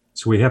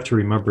 So we have to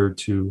remember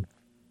to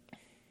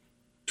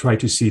try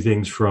to see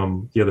things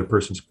from the other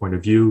person's point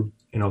of view,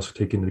 and also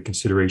take into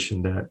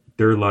consideration that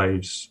their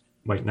lives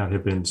might not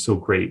have been so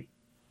great.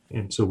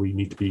 And so we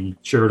need to be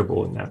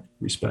charitable in that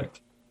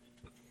respect.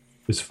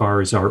 As far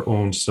as our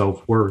own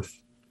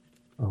self-worth,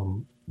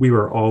 we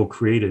were all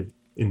created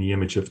in the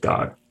image of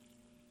God.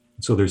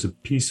 So there's a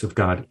piece of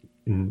God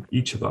in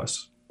each of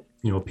us,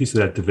 a piece of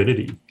that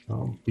divinity.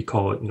 We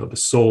call it, the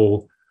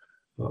soul,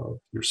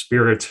 your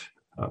spirit.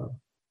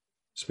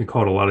 It's been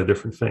called a lot of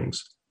different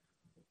things.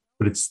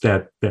 But it's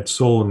that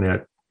soul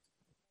and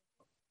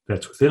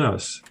that's within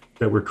us,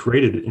 that we're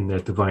created in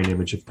that divine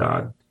image of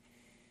God,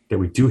 that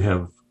we do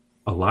have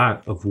a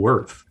lot of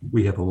worth.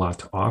 We have a lot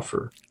to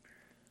offer.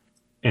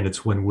 And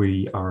it's when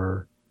we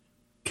are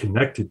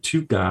connected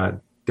to God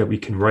that we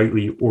can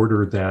rightly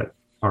order that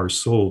our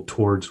soul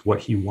towards what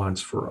he wants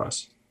for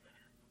us.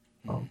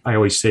 I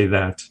always say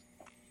that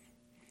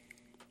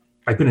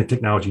I've been in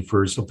technology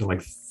for something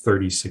like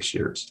 36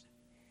 years.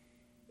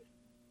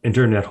 And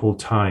during that whole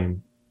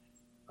time,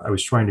 I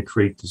was trying to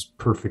create this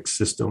perfect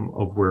system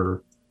of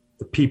where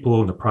the people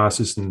and the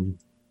process and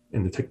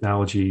the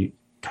technology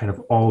kind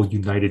of all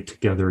united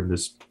together in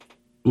this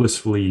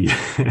blissfully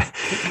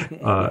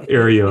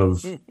area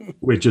of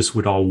it just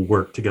would all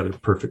work together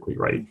perfectly,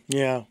 right?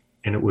 Yeah.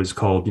 And it was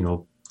called,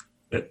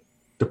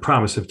 the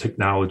promise of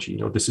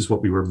technology. This is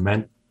what we were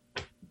meant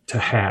to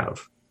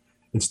have,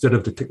 instead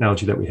of the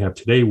technology that we have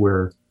today,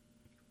 where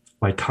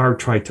my car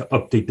tried to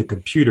update the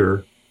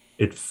computer,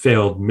 it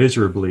failed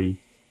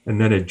miserably. And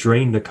then it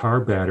drained the car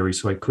battery,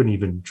 so I couldn't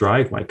even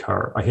drive my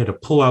car. I had to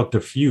pull out the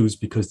fuse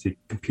because the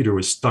computer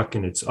was stuck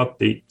in its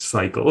update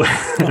cycle.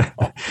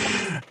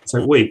 It's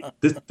like, wait,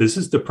 this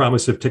is the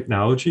promise of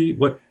technology?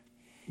 What?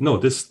 No,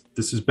 this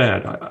is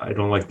bad. I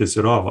don't like this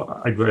at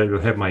all. I'd rather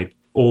have my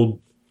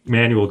old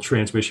manual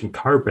transmission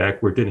car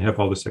back where it didn't have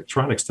all this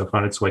electronic stuff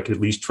on it, so I could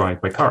at least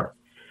drive my car.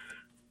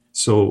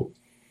 So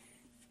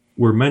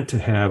we're meant to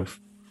have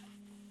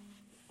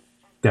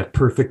that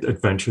perfect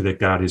adventure that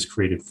God has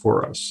created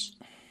for us.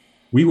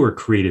 We were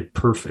created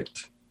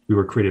perfect. We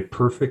were created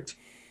perfect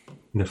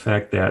in the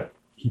fact that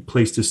he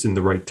placed us in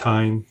the right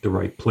time, the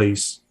right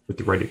place, with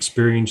the right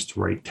experience, the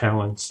right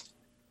talents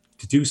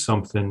to do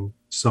something,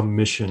 some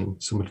mission,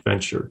 some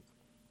adventure.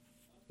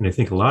 And I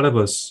think a lot of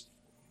us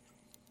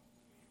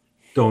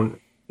don't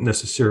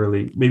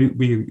necessarily, maybe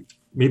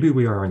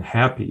we are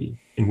unhappy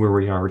in where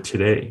we are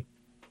today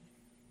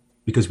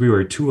because we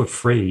were too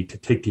afraid to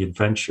take the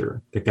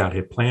adventure that God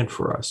had planned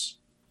for us.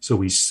 So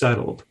we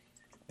settled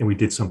and we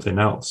did something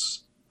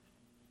else,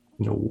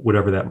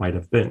 whatever that might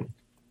have been.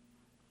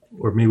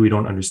 Or maybe we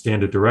don't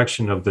understand the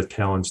direction of the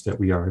talents that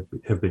we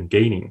have been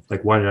gaining.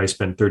 Like, why did I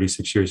spend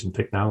 36 years in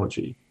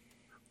technology?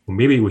 Well,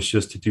 maybe it was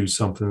just to do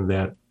something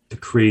to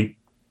create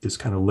this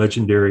kind of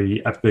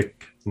legendary,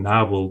 epic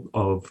novel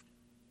of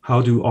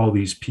how do all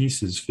these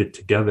pieces fit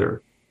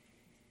together?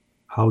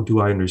 How do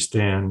I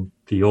understand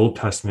the Old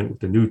Testament with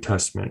the New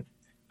Testament?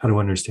 How do I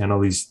understand all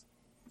these,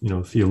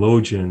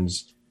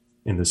 theologians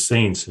and the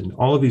saints and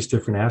all of these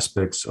different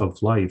aspects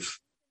of life?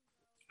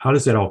 How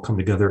does that all come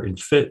together and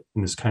fit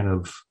in this kind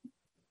of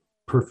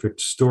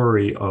perfect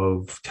story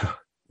of,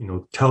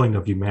 telling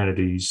of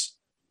humanity's,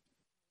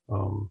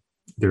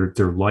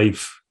 their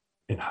life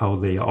and how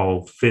they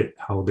all fit,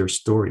 how their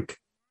story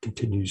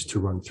continues to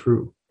run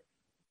through.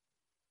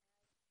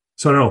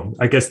 So I don't know.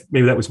 I guess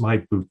maybe that was my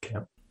boot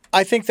camp.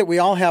 I think that we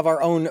all have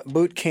our own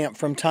boot camp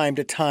from time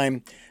to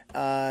time.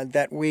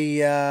 That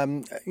we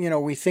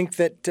think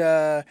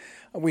that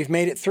we've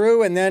made it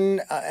through, and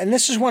then and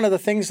this is one of the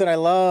things that I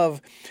love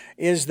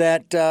is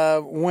that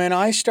when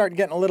I start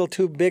getting a little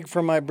too big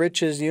for my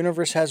britches, the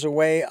universe has a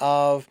way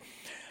of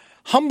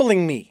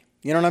humbling me.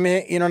 You know what I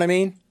mean? You know what I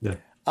mean? Yeah.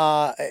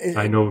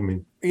 I know what I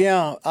mean.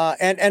 Yeah,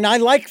 and I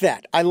like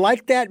that. I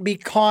like that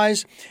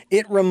because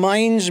it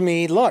reminds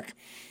me, look,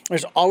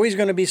 there's always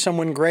going to be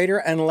someone greater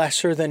and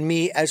lesser than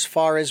me as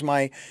far as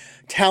my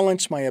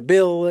talents, my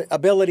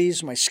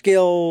abilities, my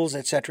skills,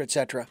 et cetera, et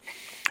cetera.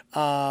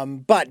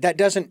 But that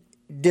doesn't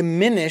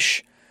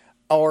diminish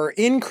or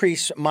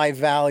increase my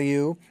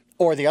value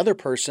or the other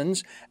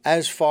person's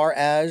as far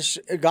as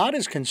God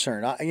is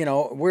concerned.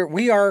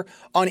 We are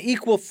on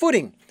equal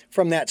footing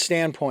from that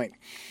standpoint.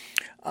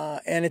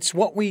 And it's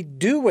what we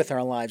do with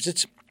our lives.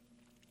 It's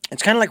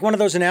kind of like one of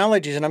those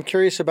analogies, and I'm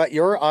curious about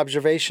your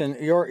observation,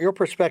 your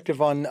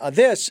perspective on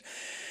this.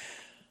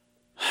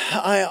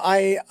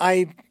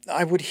 I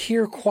would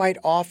hear quite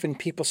often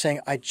people saying,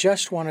 I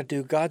just want to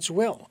do God's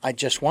will. I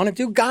just want to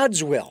do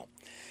God's will.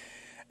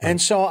 And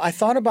so I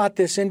thought about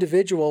this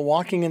individual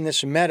walking in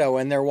this meadow,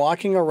 and they're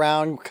walking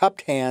around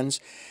cupped hands.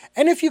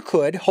 And if you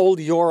could,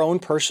 hold your own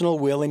personal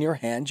will in your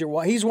hands.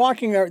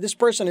 This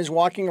person is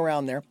walking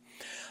around there.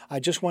 I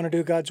just want to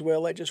do God's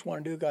will. I just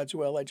want to do God's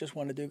will. I just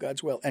want to do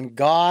God's will. And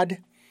God,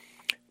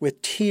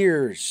 with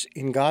tears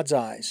in God's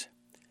eyes,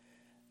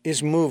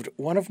 is moved.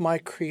 One of my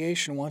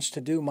creation wants to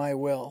do my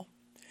will.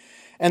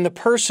 And the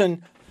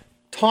person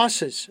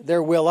tosses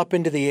their will up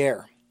into the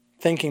air,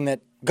 thinking that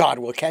God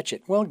will catch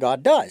it. Well,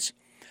 God does.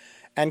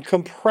 And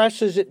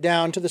compresses it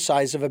down to the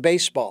size of a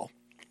baseball.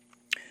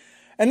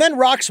 And then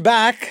rocks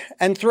back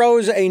and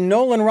throws a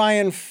Nolan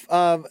Ryan,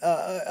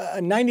 a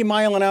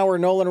 90-mile-an-hour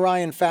Nolan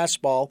Ryan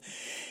fastball,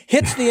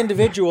 hits the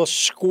individual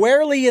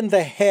squarely in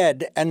the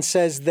head and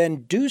says,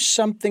 then do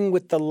something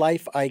with the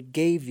life I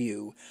gave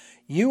you.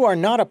 You are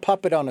not a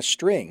puppet on a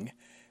string,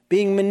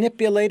 being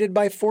manipulated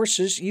by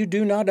forces you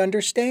do not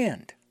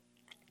understand.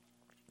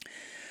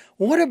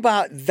 What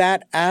about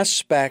that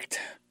aspect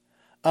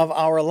of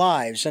our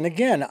lives? And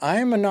again,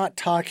 I'm not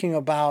talking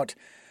about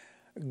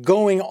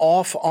going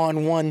off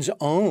on one's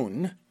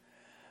own,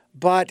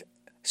 but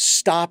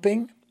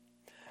stopping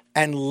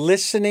and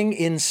listening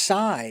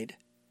inside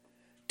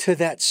to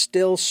that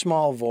still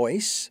small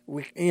voice.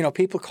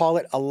 People call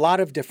it a lot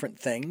of different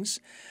things,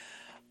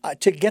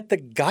 to get the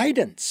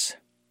guidance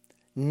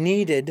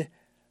needed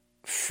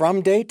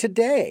from day to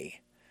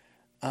day.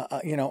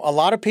 A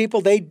lot of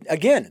people,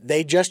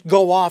 they just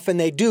go off and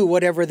they do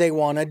whatever they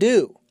want to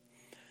do.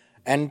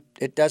 And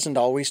it doesn't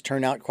always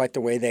turn out quite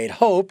the way they'd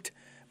hoped,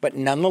 but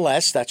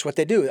nonetheless, that's what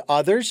they do.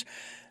 Others,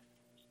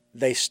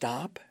 they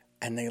stop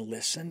and they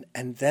listen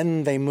and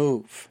then they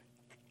move.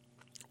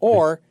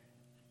 Or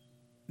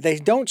they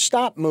don't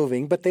stop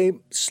moving, but they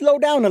slow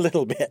down a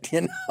little bit,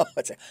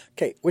 It's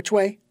okay, which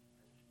way?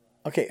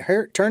 Okay,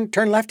 here, turn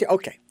left here.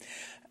 Okay.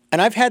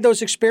 And I've had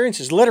those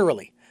experiences,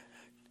 literally.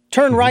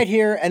 Turn right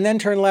here and then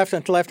turn left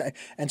and to left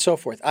and so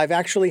forth. I've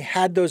actually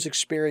had those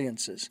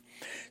experiences.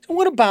 So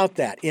what about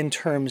that in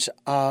terms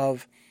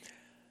of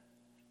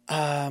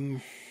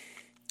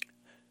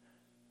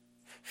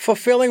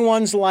fulfilling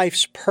one's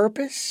life's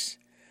purpose,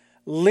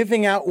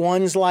 living out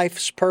one's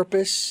life's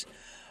purpose,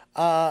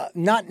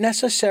 not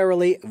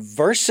necessarily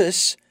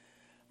versus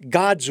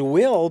God's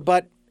will,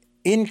 but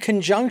in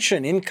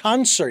conjunction, in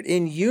concert,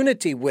 in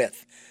unity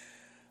with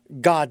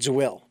God's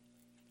will?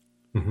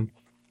 Mm-hmm.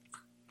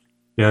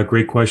 Yeah,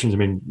 great questions. I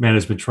mean, man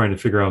has been trying to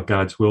figure out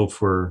God's will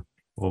for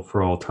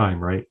all time,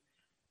 right?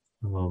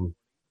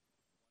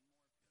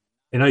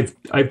 And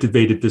I've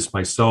debated this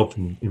myself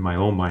in my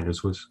own mind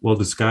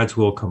does God's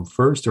will come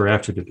first or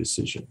after the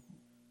decision?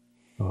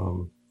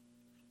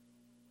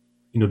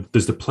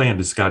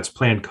 Does God's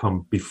plan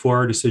come before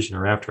our decision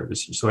or after our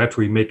decision? So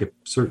after we make a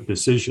certain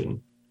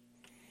decision,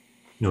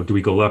 do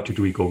we go left or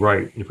do we go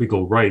right? And if we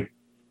go right,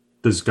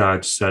 does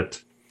God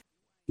set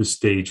the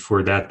stage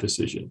for that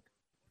decision?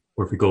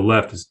 Or if we go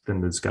left,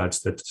 then does God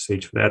set the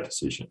stage for that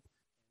decision?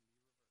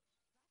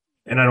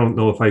 And I don't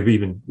know if I've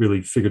even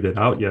really figured it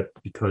out yet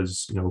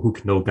because, who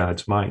can know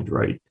God's mind,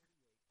 right?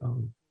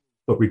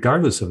 But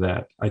regardless of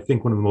that, I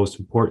think one of the most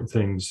important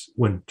things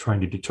when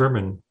trying to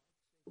determine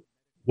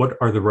what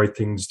are the right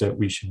things that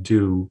we should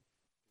do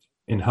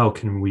and how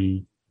can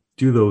we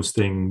do those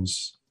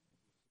things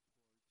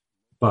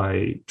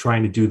by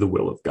trying to do the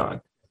will of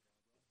God.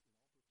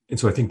 And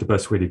so I think the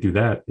best way to do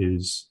that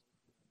is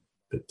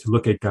to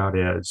look at God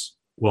as,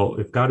 well,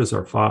 if God is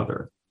our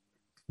Father,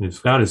 and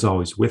if God is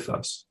always with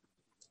us,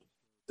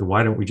 then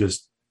why don't we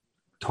just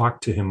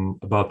talk to him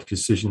about the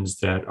decisions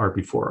that are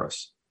before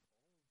us?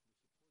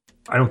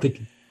 I don't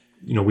think,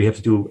 we have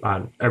to do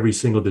on every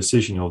single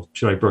decision,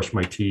 should I brush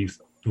my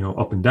teeth,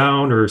 up and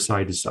down or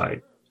side to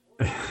side?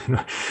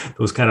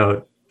 Those kind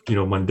of,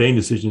 mundane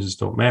decisions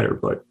don't matter.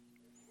 But,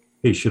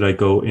 hey, should I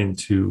go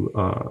into,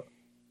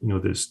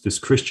 this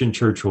Christian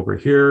church over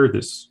here,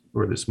 this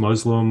this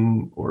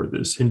Muslim or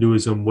this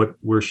Hinduism?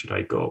 Where should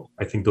I go?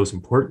 I think those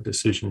important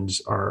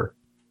decisions are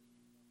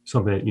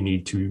something that you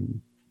need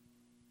to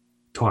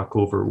talk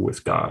over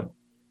with God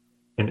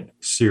and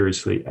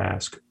seriously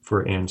ask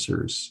for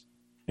answers,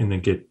 and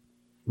then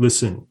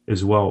listen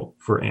as well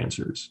for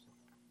answers.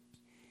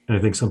 And I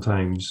think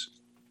sometimes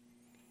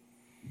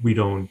we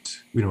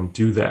don't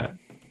do that,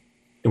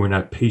 and we're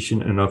not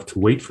patient enough to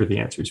wait for the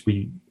answers.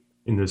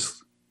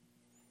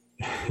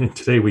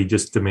 Today we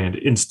just demand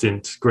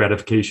instant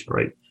gratification,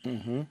 right?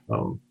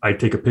 Mm-hmm. I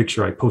take a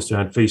picture, I post it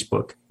on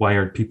Facebook. Why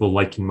aren't people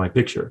liking my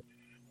picture?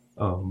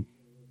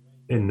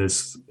 In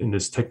this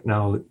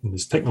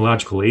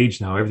technological age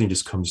now, everything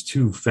just comes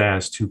too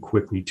fast, too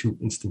quickly, too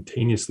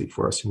instantaneously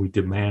for us, and we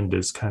demand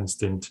this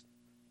constant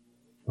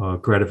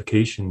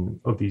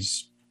gratification of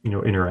these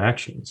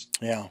interactions.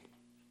 Yeah.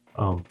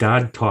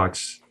 God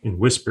talks in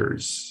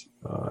whispers,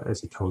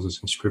 as it tells us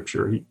in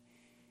Scripture.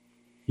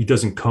 He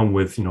doesn't come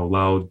with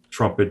loud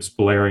trumpets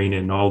blaring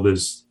and all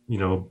this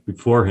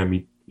before him.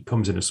 He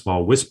comes in a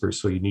small whisper,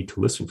 so you need to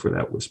listen for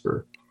that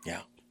whisper.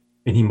 Yeah.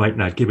 And he might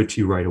not give it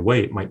to you right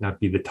away. It might not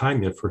be the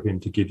time yet for him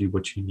to give you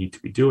what you need to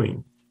be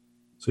doing.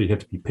 So you have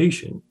to be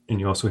patient, and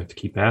you also have to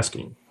keep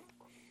asking.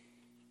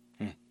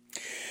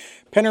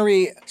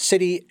 Penury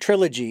City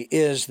Trilogy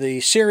is the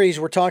series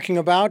we're talking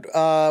about.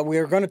 We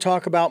are going to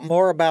talk about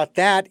more about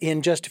that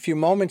in just a few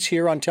moments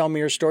here on Tell Me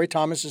Your Story.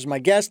 Thomas is my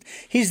guest.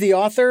 He's the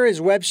author. His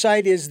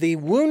website is the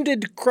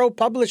Wounded Crow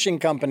Publishing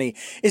Company.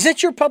 Is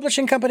it your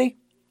publishing company?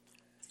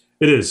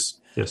 It is,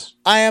 yes.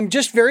 I am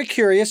just very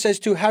curious as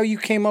to how you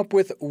came up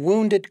with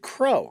Wounded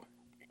Crow.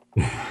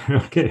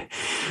 Okay.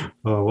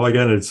 Well,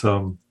 again, it's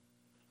so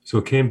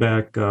it came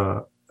back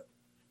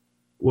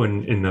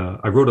when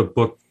I wrote a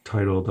book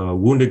titled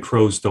Wounded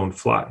Crows Don't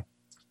Fly.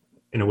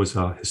 And it was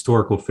a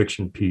historical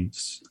fiction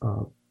piece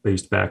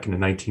based back in the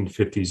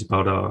 1950s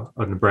about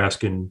a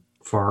Nebraskan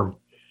farm.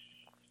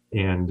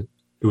 And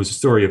it was a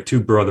story of two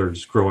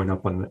brothers growing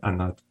up on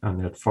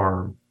that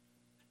farm.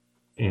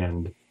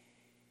 And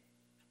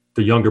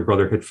the younger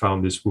brother had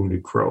found this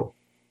wounded crow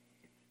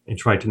and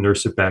tried to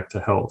nurse it back to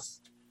health.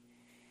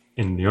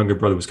 And the younger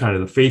brother was kind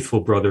of the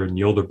faithful brother, and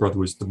the older brother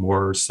was the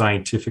more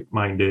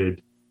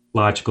scientific-minded,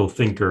 logical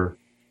thinker.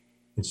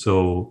 And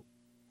so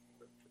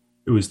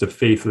it was the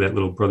faith of that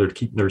little brother to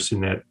keep nursing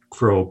that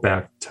crow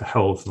back to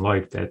health and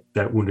life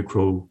that wounded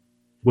crow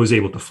was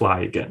able to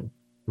fly again.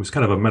 It was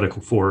kind of a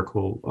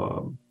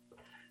metaphorical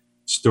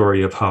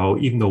story of how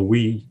even though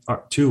we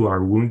too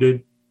are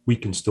wounded, we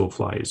can still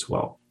fly as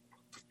well.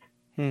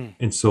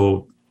 And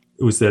so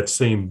it was that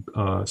same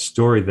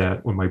story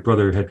that when my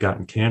brother had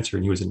gotten cancer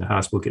and he was in the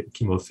hospital getting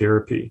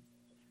chemotherapy,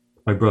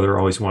 my brother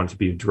always wanted to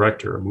be a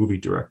director, a movie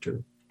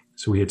director.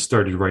 So we had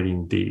started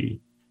writing the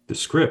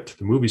script,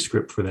 the movie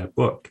script for that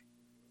book.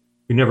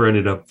 We never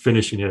ended up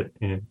finishing it.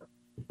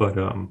 But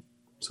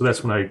so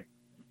that's when I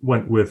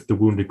went with The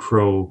Wounded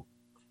Crow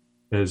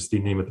as the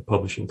name of the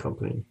publishing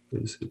company.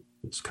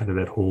 It's kind of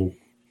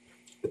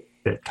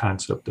that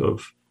concept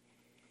of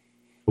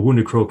a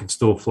wounded crow can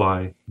still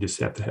fly. You just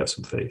have to have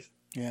some faith.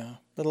 Yeah.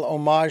 Little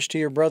homage to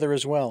your brother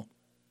as well.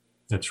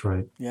 That's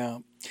right. Yeah.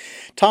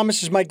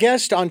 Thomas is my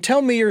guest on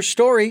Tell Me Your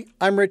Story.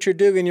 I'm Richard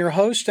Dugan, your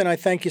host, and I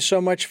thank you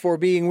so much for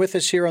being with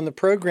us here on the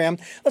program.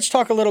 Let's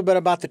talk a little bit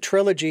about the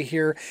trilogy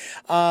here.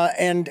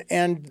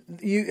 And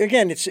you,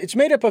 again, it's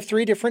made up of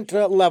three different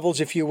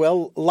levels, if you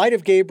will: Light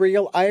of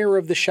Gabriel, Ire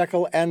of the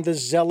Shekel, and The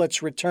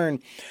Zealot's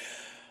Return.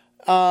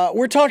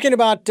 We're talking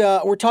about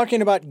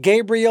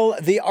Gabriel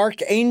the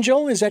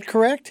Archangel. Is that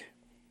correct?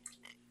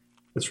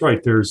 That's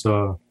right. There's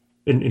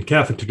in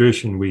Catholic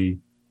tradition we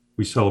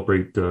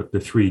celebrate the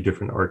three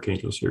different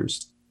archangels.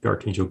 There's the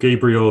Archangel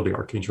Gabriel, the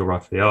Archangel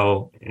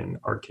Raphael, and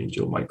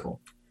Archangel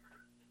Michael.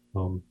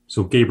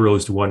 So Gabriel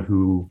is the one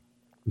who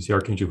is the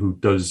archangel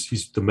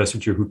he's the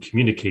messenger who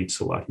communicates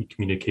a lot. He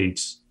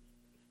communicates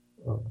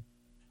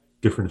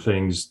different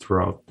things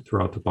throughout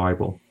the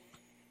Bible.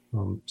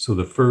 So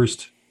the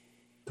first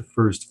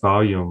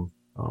volume,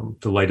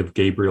 The Light of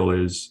Gabriel,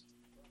 is,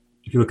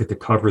 if you look at the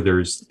cover,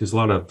 there's a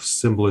lot of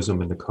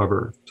symbolism in the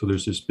cover. So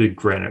there's this big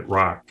granite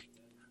rock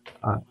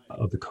on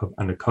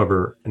the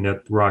cover, and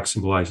that rock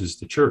symbolizes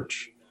the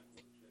church.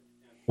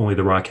 Only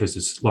the rock has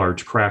this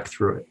large crack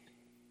through it,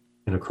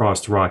 and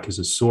across the rock is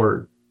a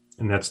sword,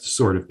 and that's the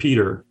sword of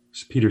Peter.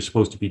 So Peter's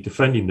supposed to be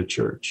defending the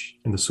church,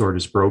 and the sword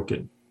is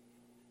broken.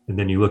 And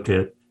then you look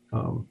at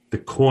the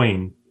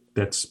coin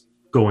that's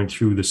going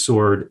through the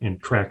sword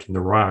and cracking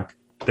the rock.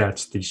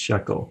 That's the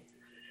shekel.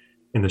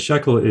 And the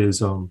shekel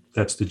is,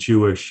 that's the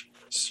Jewish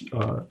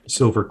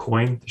silver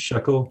coin, the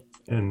shekel.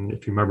 And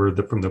if you remember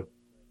from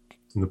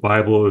the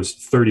Bible, it was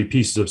 30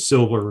 pieces of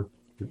silver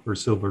or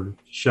silver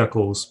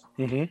shekels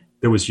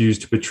that was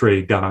used to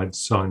betray God's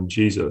son,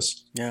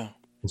 Jesus. Yeah.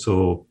 And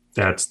so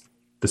that's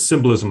the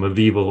symbolism of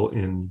evil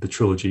in the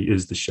trilogy,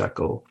 is the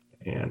shekel.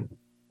 And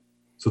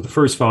so the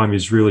first volume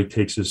really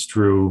takes us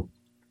through,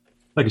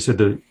 like I said,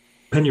 the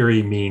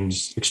penury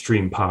means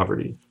extreme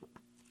poverty.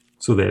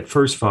 So that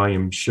first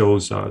volume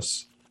shows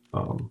us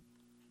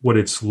what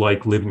it's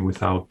like living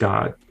without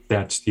God.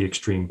 that's the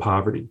extreme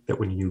poverty, that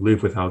when you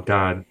live without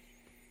God,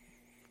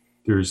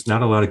 there's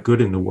not a lot of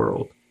good in the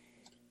world.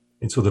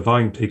 And so the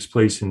volume takes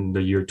place in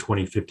the year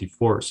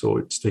 2054. So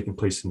it's taking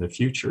place in the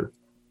future.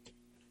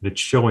 And it's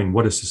showing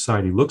what a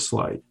society looks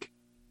like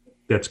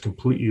that's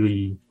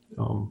completely,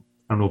 I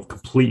don't know if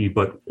completely,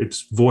 but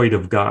it's void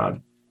of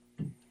God.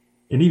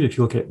 And even if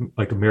you look at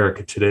like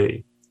America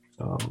today,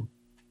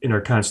 in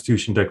our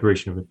Constitution,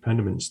 Declaration of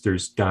Independence,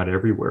 there's God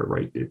everywhere,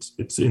 right?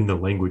 It's in the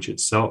language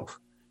itself.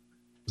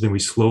 But then we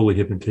slowly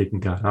have been taking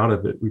God out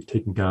of it. We've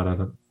taken God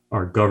out of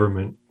our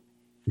government.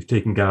 We've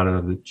taken God out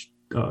of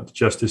the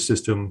justice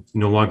system. You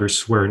no longer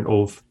swear an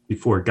oath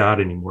before God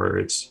anymore.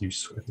 I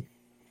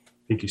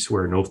think you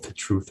swear an oath to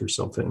truth or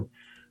something.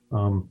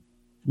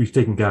 We've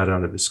taken God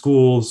out of the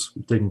schools.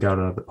 We've taken God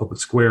out of the public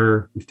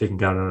square. We've taken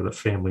God out of the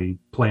family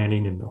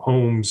planning in the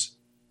homes.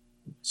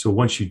 So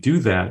once you do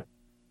that,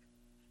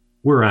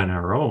 we're on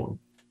our own.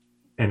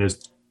 And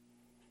as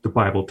the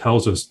Bible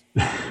tells us,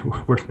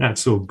 we're not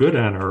so good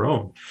on our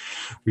own.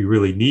 We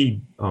really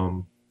need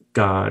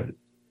God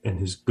and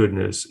his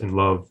goodness and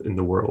love in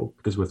the world,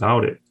 because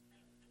without it,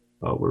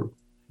 we're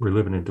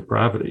living in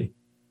depravity.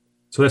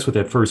 So that's what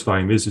that first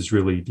volume is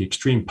really the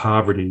extreme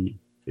poverty.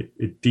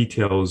 It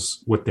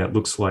details what that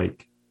looks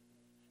like.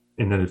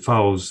 And then it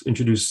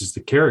introduces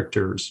the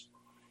characters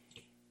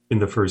in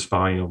the first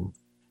volume,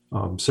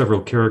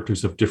 several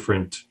characters of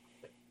different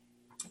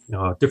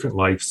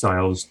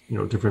lifestyles,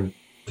 different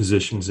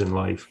positions in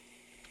life.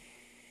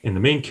 And the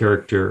main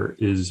character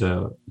is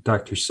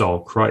Dr.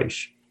 Saul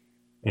Kreisch.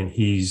 And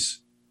he's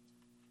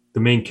the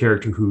main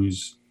character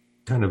who's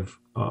kind of,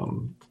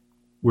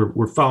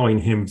 we're following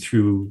him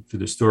through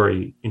the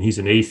story, and he's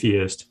an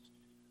atheist.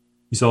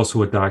 He's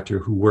also a doctor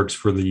who works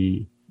for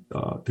the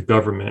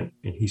government,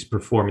 and he's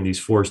performing these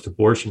forced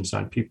abortions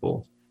on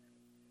people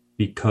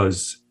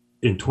because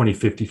in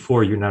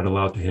 2054, you're not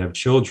allowed to have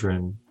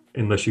children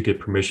unless you get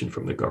permission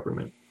from the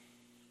government.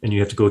 And you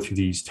have to go through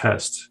these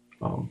tests,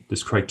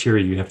 this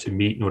criteria you have to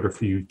meet in order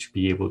for you to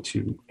be able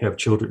to have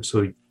children.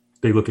 So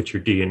they look at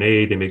your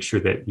DNA, they make sure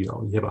that,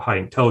 you have a high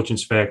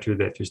intelligence factor,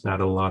 that there's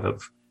not a lot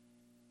of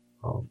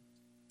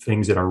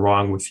things that are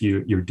wrong with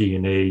your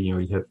DNA.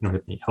 You don't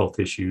have any health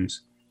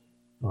issues.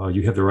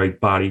 You have the right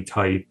body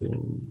type,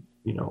 and,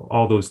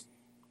 all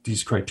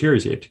these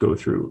criteria you have to go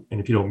through. And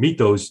if you don't meet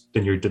those,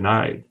 then you're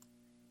denied.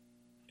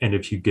 And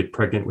if you get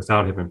pregnant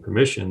without having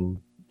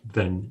permission,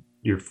 then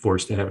you're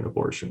forced to have an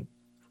abortion.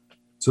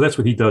 So that's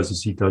what he does,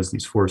 is he does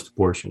these forced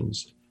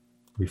abortions.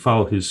 We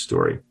follow his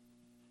story.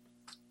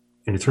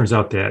 And it turns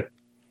out that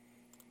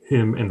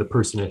him and the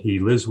person that he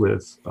lives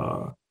with,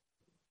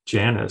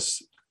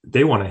 Janice,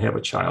 they want to have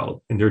a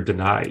child, and they're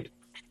denied.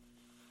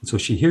 And so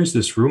she hears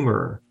this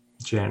rumor,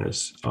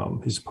 Janice,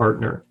 his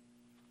partner,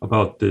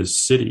 about this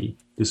city,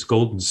 this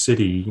golden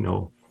city,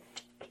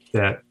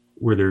 that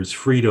where there's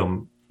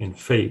freedom and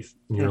faith,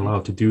 and you're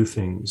allowed to do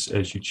things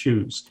as you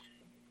choose.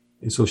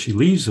 And so she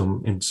leaves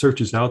him and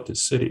searches out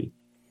this city.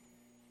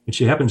 And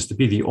she happens to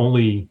be the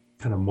only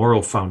kind of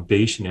moral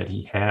foundation that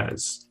he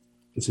has.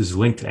 It's his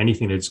link to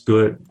anything that's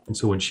good. And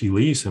so when she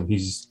leaves him,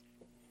 he's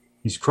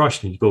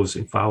crushed, and he goes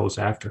and follows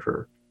after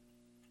her.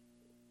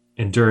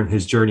 And during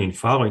his journey in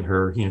following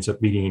her, he ends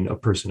up meeting a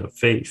person of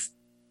faith.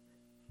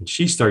 And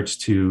she starts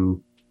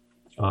to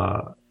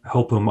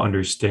help him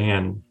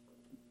understand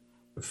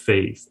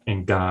faith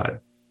and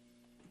God.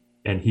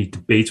 And he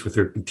debates with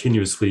her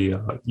continuously,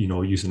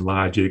 using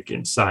logic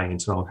and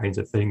science and all kinds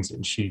of things.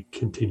 And she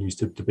continues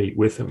to debate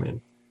with him.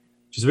 And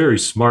she's a very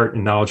smart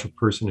and knowledgeable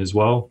person as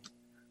well.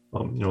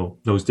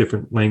 Knows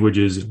different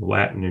languages,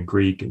 Latin and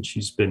Greek, and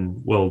she's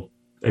been well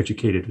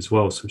educated as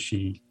well. So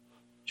she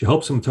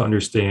helps him to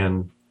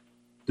understand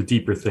the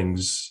deeper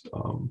things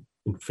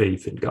in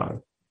faith in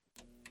God.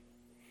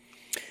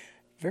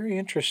 Very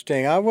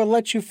interesting. I will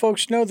let you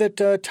folks know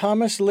that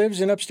Thomas lives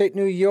in upstate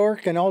New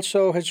York and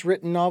also has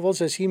written novels,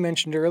 as he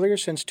mentioned earlier,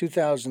 since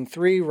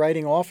 2003,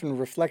 writing often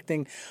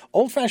reflecting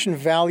old-fashioned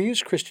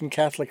values, Christian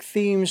Catholic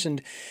themes,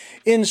 and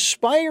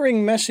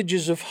inspiring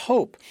messages of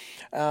hope.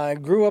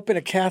 Grew up in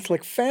a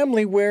Catholic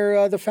family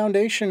where the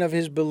foundation of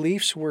his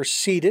beliefs were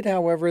seated.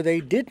 However,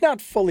 they did not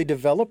fully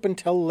develop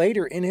until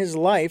later in his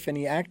life, and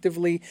he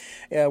actively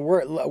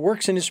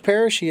works in his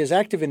parish. He is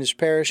active in his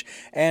parish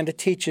and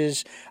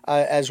teaches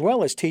as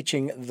well as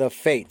teaching the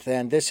faith.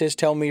 And this is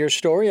Tell Me Your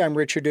Story. I'm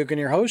Richard Dugan,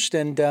 your host,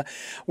 and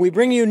we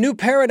bring you new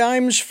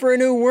paradigms for a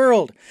new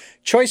world.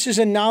 Choices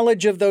and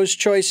knowledge of those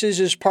choices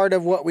is part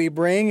of what we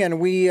bring, and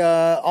we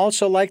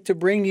also like to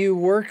bring you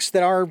works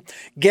that our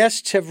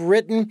guests have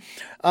written,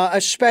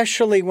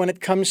 especially when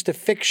it comes to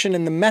fiction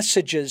and the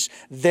messages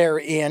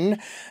therein.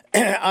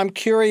 I'm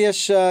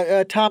curious,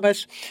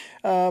 Thomas,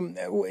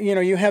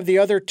 you have the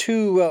other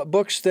two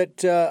books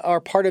that are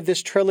part of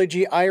this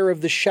trilogy, Ire of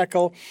the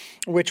Shekel,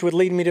 which would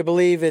lead me to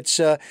believe it's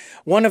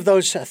one of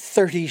those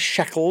 30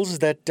 shekels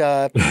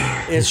that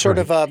is sort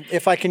of,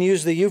 if I can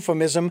use the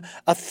euphemism,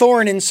 a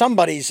thorn in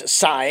somebody's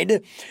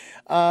side,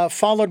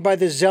 followed by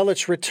The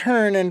Zealot's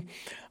Return. And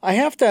I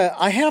have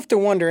to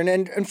wonder,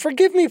 and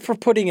forgive me for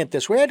putting it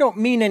this way. I don't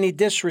mean any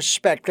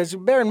disrespect, because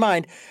bear in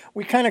mind,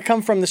 we kind of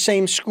come from the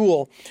same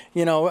school,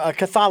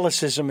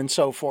 Catholicism and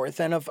so forth,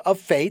 and of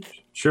faith.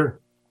 Sure.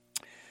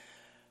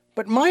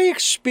 But my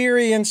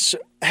experience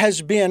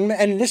has been,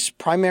 and this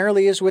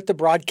primarily is with the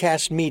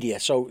broadcast media,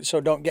 so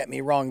don't get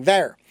me wrong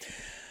there.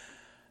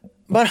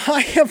 But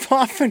I have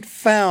often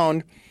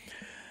found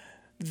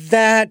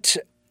that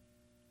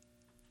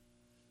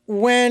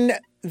when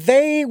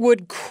they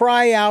would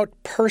cry out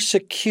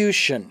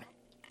persecution,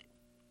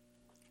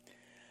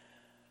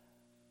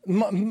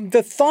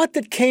 the thought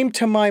that came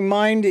to my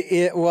mind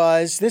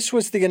this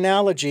was the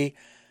analogy: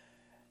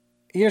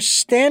 you're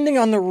standing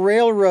on the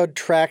railroad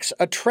tracks,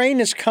 a train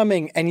is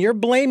coming, and you're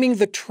blaming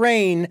the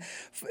train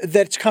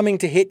that's coming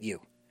to hit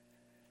you.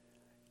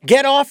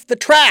 Get off the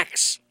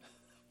tracks!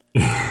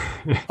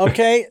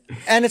 Okay?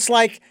 And it's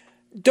like,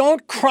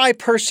 don't cry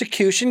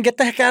persecution, get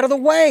the heck out of the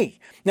way.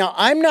 Now,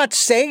 I'm not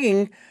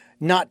saying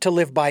not to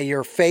live by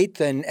your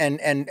faith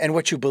and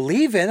what you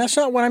believe in. That's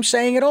not what I'm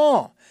saying at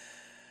all.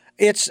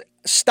 It's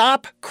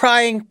stop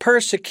crying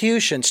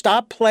persecution,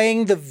 stop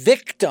playing the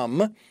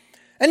victim,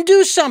 and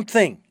do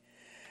something.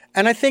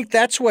 And I think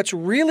that's what's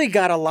really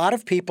got a lot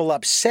of people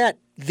upset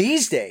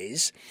these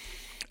days,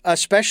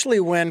 especially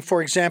when,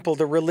 for example,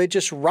 the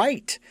religious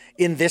right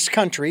in this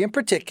country in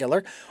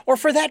particular, or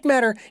for that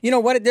matter,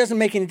 it doesn't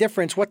make any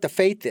difference what the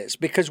faith is,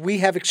 because we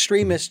have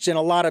extremists in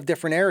a lot of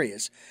different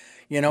areas.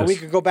 Yes. We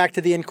could go back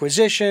to the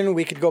Inquisition.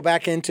 We could go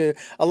back into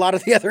a lot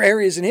of the other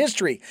areas in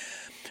history.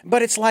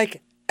 But it's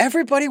like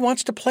everybody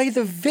wants to play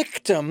the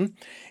victim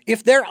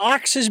if their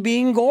ox is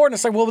being gored.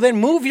 It's like, well, then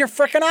move your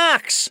frickin'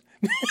 ox.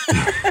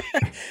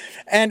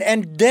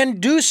 and then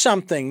do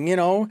something,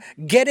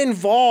 get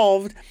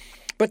involved,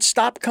 but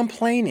stop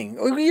complaining.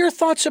 Your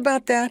thoughts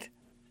about that?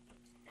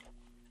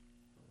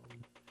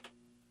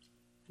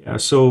 Yeah,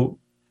 so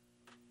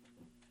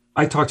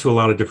I talk to a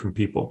lot of different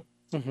people.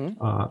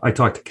 Mm-hmm. I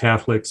talk to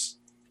Catholics.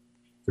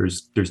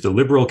 There's the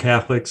liberal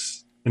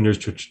Catholics and there's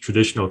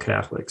traditional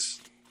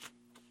Catholics.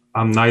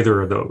 I'm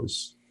neither of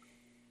those.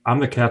 I'm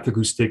the Catholic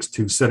who sticks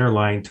to center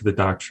line to the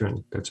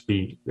doctrine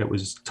that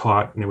was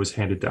taught and it was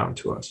handed down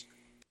to us.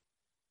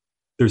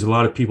 There's a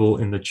lot of people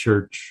in the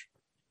church.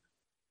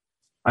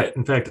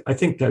 In fact, I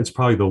think that's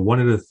probably one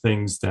of the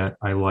things that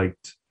I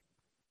liked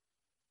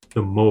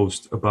the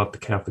most about the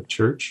Catholic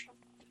Church,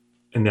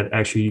 and that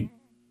actually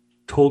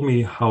told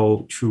me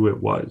how true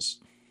it was.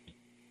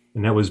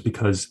 And that was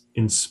because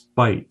in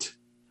spite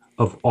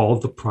of all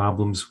the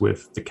problems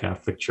with the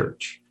Catholic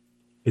Church,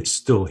 it's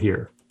still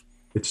here.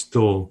 It's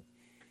still,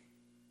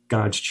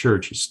 God's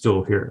church is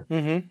still here.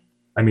 Mm-hmm.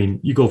 I mean,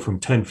 you go from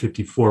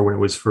 1054 when it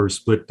was first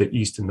split, the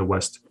East and the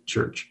West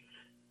Church.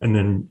 And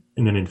then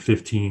in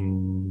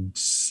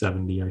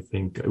 1570, I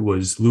think it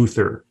was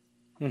Luther,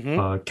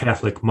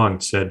 Catholic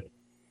monk, said,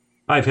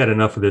 I've had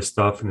enough of this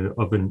stuff and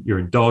of your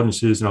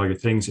indulgences and all your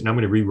things, and I'm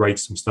going to rewrite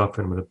some stuff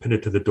and I'm going to pin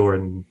it to the door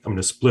and I'm going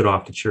to split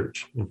off the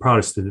church. And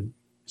Protestants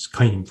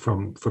came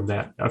from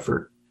that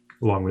effort,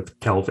 along with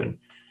Calvin.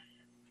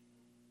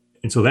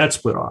 And so that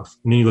split off.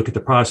 And then you look at the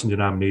Protestant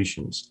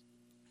denominations,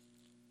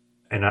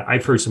 and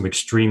I've heard some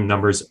extreme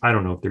numbers. I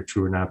don't know if they're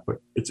true or not,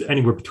 but it's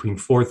anywhere between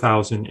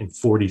 4,000 and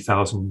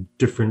 40,000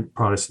 different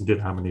Protestant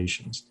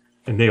denominations,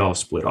 and they all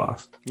split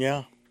off.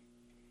 Yeah.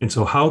 And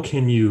so how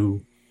can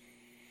you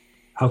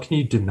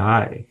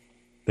deny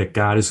that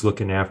God is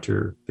looking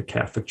after the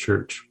Catholic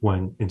Church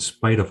when, in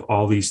spite of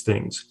all these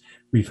things,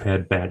 we've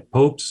had bad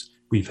popes,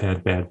 we've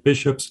had bad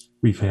bishops,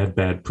 we've had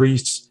bad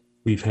priests,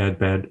 we've had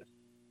bad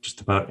just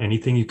about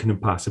anything you can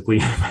possibly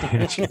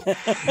imagine.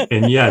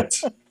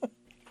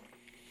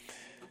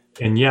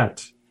 And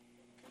yet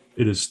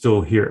it is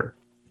still here.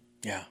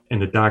 Yeah.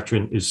 And the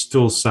doctrine is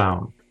still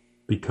sound,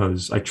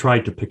 because I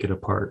tried to pick it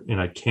apart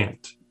and I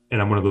can't. And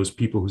I'm one of those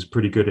people who's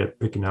pretty good at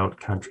picking out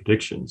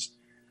contradictions.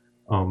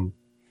 And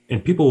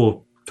people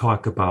will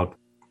talk about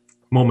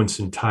moments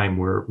in time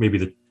where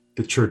maybe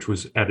the church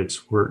was at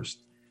its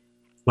worst,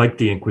 like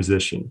the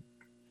Inquisition.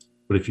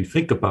 But if you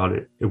think about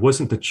it, it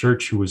wasn't the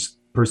church who was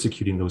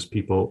persecuting those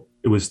people.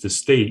 It was the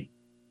state.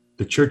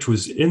 The church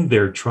was in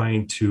there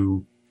trying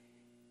to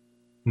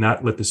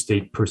not let the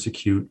state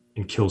persecute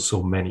and kill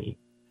so many.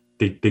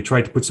 They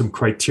tried to put some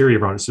criteria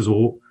around it. It says,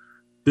 well,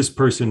 this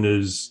person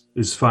is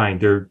fine.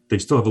 They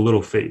still have a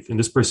little faith, and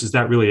this person is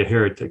not really a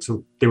heretic.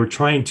 So they were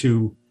trying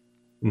to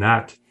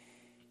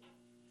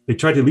they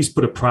tried to at least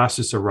put a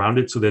process around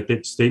it so that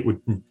that state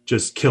would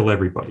just kill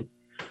everybody.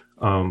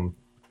 And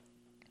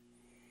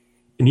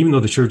even though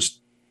the church,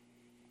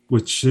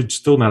 which should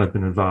still not have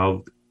been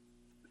involved,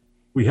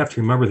 we have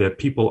to remember that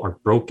people are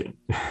broken.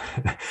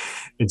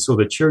 And so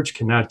the church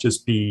cannot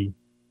just be,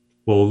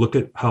 well, look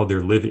at how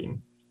they're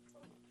living.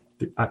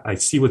 I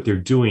see what they're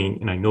doing,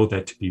 and I know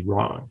that to be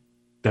wrong.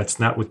 That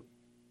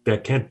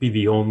can't be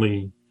the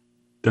only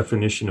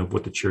definition of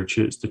what the church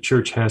is. The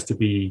church has to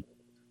be,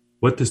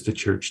 what does the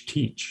church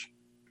teach?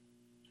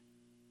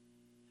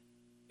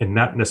 And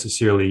not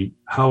necessarily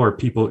how are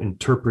people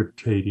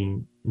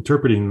interpreting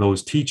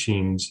those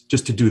teachings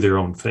just to do their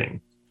own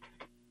thing.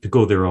 to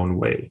go their own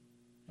way.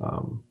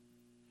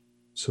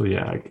 So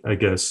yeah, I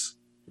guess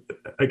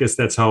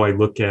that's how I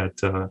look at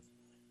the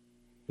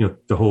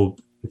whole.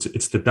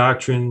 It's the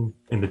doctrine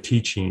and the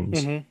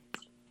teachings, Mm-hmm.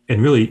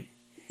 and really,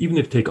 even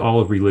if you take all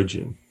of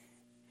religion,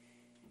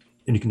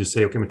 and you can just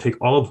say, okay, I'm going to take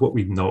all of what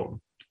we've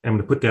known, and I'm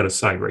going to put that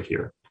aside right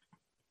here,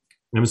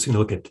 and I'm just going to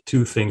look at the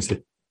two things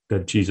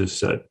that Jesus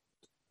said: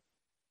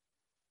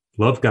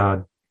 love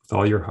God with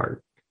all your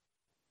heart,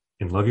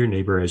 and love your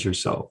neighbor as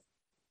yourself.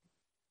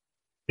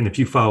 And if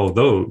you follow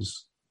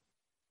those,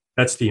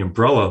 that's the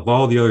umbrella of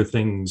all the other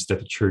things that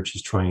the church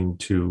is trying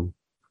to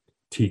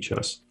teach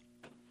us.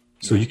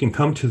 So you can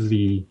come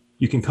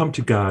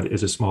to God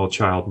as a small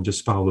child and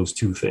just follow those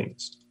two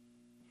things.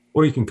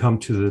 Or you can come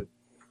to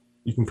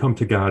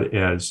God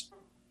as,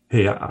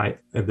 hey, I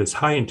have this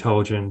high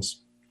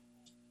intelligence.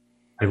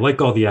 I like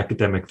all the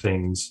academic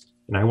things,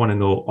 and I want to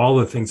know all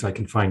the things I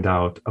can find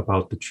out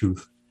about the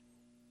truth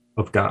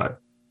of God,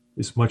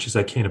 as much as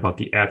I can about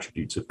the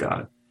attributes of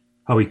God,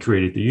 how he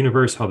created the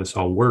universe, how this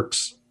all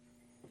works.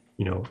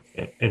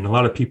 And a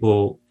lot of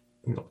people,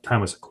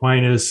 Thomas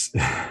Aquinas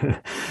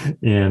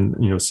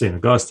and, St.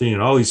 Augustine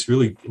and all these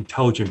really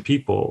intelligent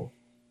people,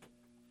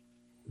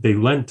 they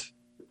lent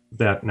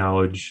that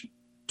knowledge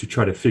to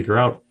try to figure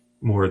out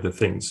more of the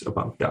things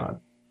about God.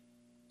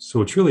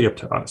 So it's really up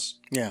to us.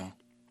 Yeah.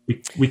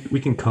 We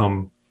can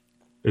come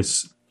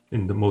as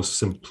in the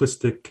most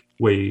simplistic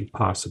way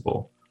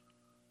possible,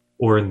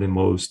 or in the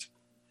most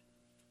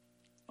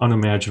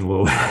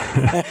unimaginable,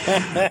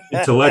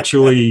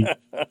 intellectually,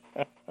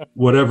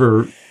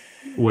 whatever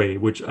way,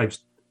 which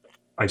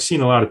I've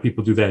seen a lot of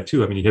people do that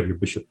too. I mean, you have your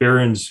Bishop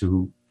Barrons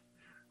there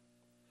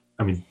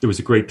was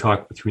a great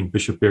talk between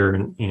Bishop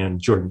Barron and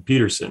Jordan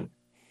Peterson,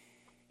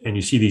 and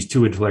you see these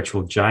two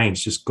intellectual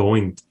giants just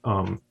going,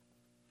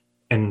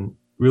 and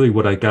really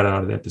what I got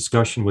out of that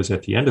discussion was,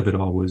 at the end of it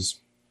all,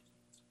 was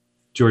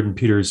Jordan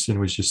Peterson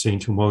was just saying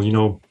to him, well,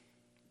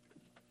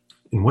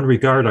 in one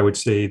regard, I would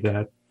say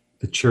that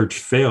the church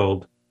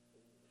failed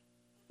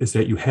is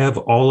that you have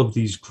all of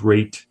these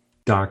great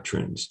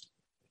doctrines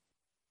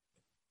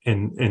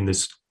and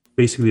this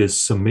basically a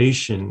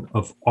summation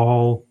of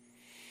all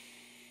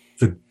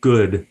the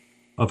good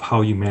of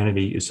how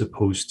humanity is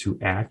supposed to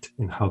act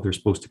and how they're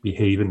supposed to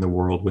behave in the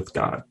world with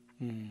God.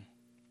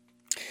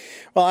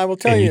 Well, I will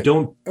tell and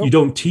you, you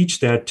don't teach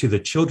that to the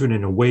children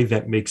in a way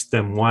that makes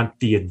them want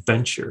the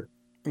adventure.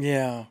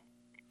 Yeah.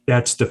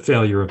 That's the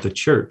failure of the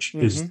church,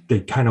 is they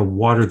kind of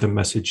water the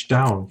message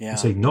down and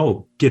say,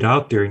 no, get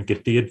out there and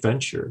get the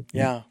adventure.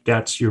 Yeah.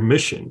 That's your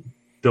mission.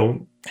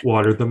 Don't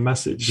water the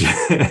message.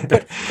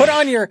 put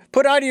on your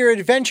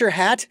adventure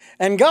hat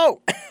and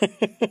go.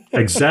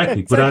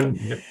 Exactly.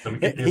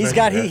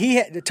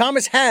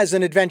 Thomas has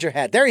an adventure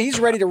hat. There, he's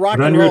ready to rock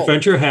and roll. Put on your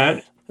adventure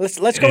hat.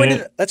 Let's go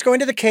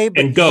into the cave,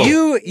 but and go.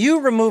 You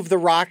remove the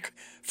rock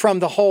from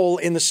the hole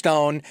in the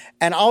stone,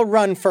 and I'll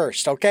run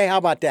first. Okay, how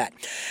about that?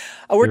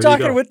 We're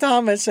talking with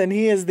Thomas, and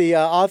he is the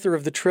author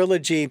of the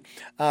trilogy,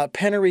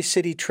 Penery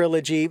City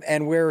Trilogy,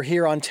 and we're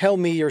here on Tell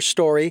Me Your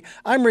Story.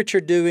 I'm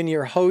Richard Dugan,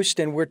 your host,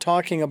 and we're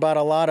talking about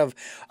a lot of,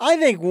 I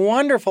think,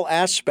 wonderful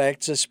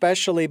aspects,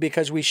 especially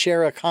because we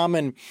share a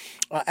common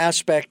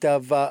aspect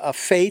of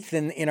faith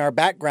in our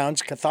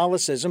backgrounds,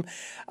 Catholicism.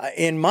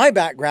 In my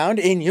background,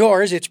 in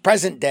yours, it's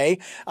present day.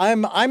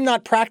 I'm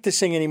not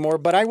practicing anymore,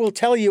 but I will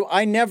tell you,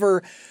 I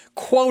never,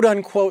 quote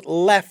unquote,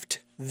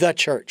 left the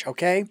church,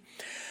 okay?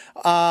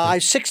 I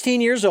was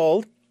 16 years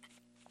old.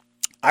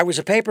 I was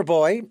a paper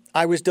boy.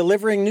 I was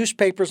delivering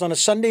newspapers on a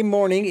Sunday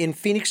morning in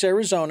Phoenix,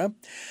 Arizona.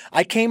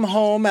 I came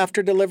home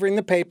after delivering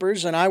the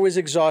papers, and I was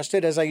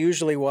exhausted, as I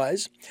usually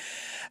was.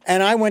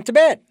 And I went to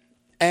bed.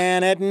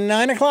 And at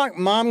 9 o'clock,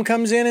 Mom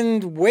comes in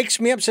and wakes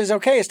me up, says,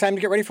 okay, it's time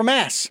to get ready for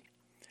Mass.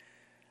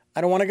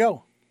 I don't want to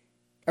go.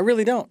 I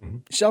really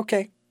don't. She said,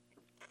 okay.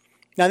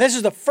 Now, this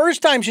is the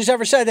first time she's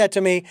ever said that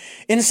to me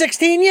in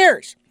 16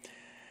 years.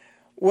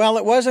 Well,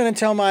 it wasn't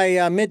until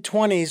my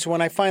mid-20s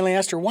when I finally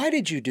asked her, why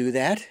did you do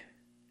that?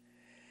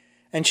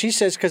 And she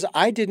says, because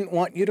I didn't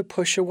want you to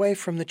push away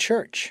from the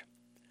church.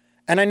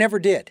 And I never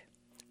did.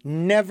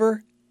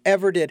 Never,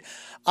 ever did.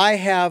 I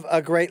have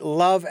a great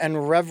love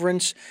and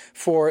reverence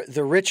for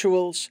the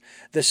rituals,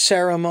 the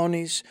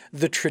ceremonies,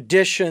 the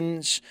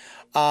traditions,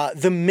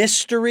 the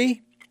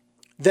mystery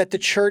that the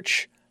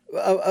church,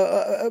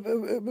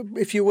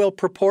 if you will,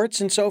 purports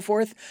and so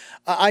forth.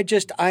 I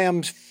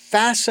am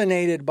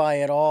fascinated by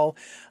it all.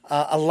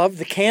 I love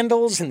the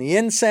candles and the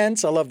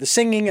incense. I love the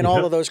singing and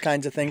all of those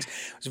kinds of things.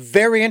 It was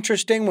very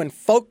interesting when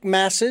folk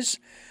masses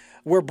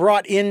were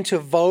brought into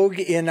vogue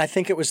in, I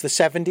think it was the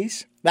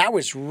 70s. That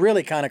was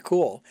really kind of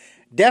cool.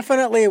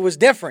 Definitely it was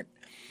different.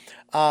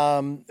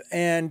 In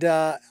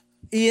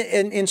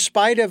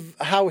spite of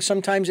how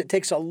sometimes it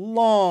takes a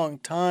long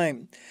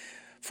time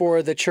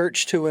for the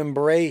church to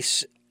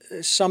embrace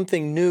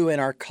something new in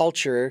our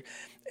culture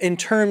in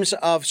terms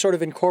of sort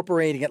of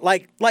incorporating it,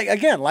 like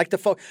the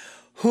folk.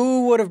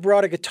 Who would have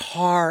brought a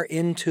guitar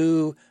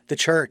into the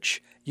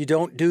church? You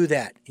don't do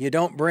that. You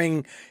don't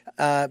bring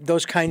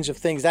those kinds of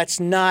things. That's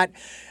not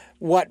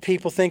what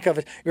people think of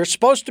it. You're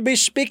supposed to be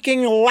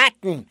speaking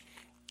Latin.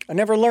 I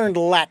never learned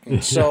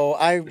Latin, so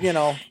I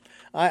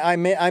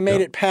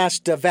made it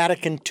past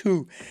Vatican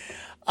II.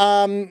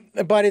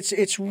 But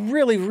it's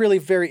really, really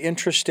very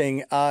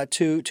interesting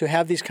to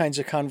have these kinds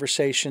of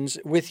conversations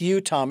with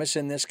you, Thomas,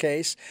 in this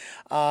case,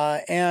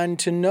 and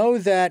to know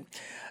that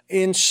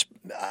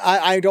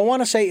I don't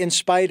want to say in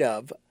spite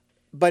of,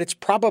 but it's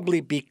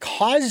probably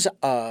because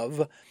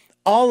of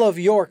all of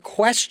your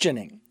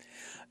questioning,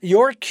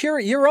 your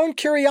own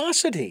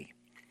curiosity,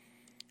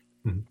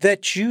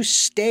 that you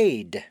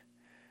stayed,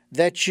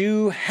 that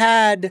you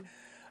had.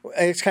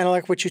 It's kind of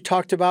like what you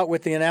talked about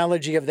with the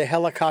analogy of the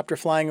helicopter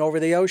flying over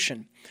the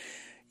ocean.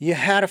 You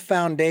had a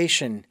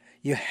foundation.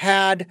 You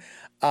had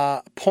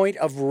a point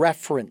of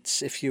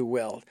reference, if you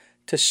will,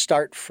 to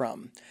start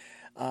from.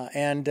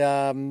 And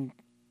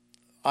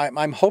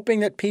I'm hoping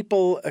that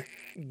people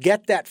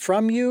get that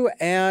from you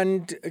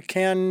and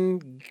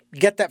can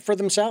get that for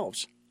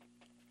themselves.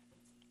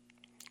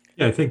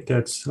 Yeah, I think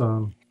that's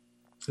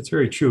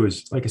very true.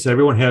 Is like I said,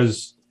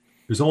 there's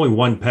only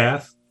one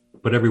path,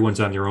 but everyone's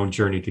on their own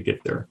journey to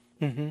get there.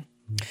 Mm-hmm.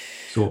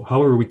 So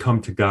however we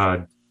come to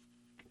God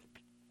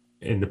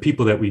and the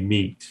people that we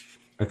meet,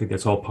 I think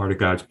that's all part of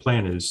God's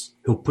plan. Is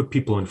He'll put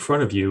people in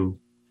front of you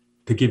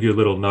to give you a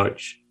little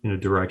nudge in a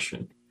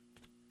direction.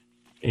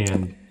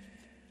 And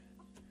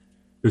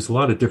there's a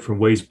lot of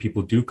different ways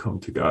people do come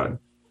to God.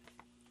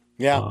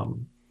 Yeah.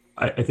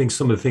 I think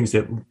some of the things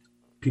that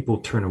people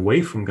turn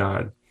away from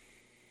God,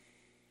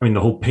 I mean,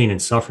 the whole pain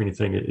and suffering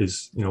thing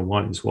is,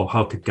 one is, well,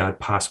 how could God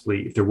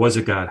possibly, if there was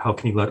a God, how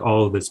can He let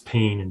all of this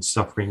pain and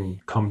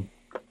suffering come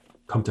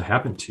to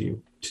happen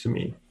to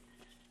me?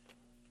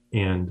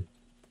 And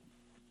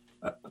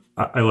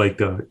I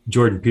like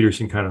Jordan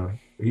Peterson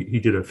he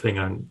did a thing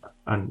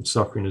on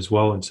suffering as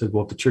well, and said,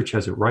 well, the church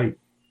has it right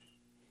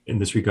in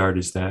this regard,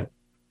 is that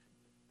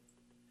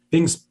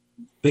things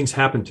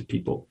happen to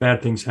people,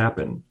 bad things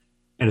happen.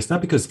 And it's not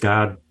because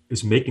God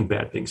is making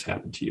bad things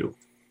happen to you.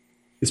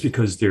 It's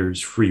because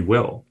there's free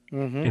will,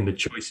 and the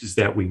choices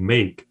that we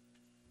make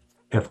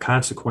have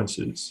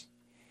consequences.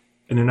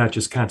 And they're not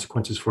just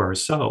consequences for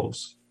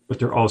ourselves, but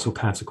they're also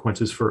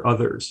consequences for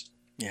others.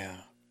 Yeah.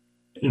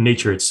 And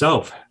nature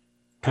itself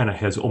kind of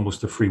has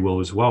almost a free will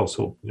as well.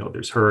 So,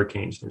 there's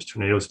hurricanes, there's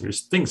tornadoes, and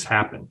there's things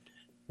happen,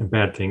 and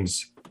bad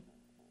things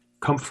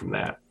come from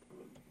that.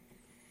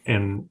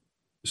 And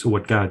so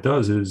what God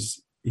does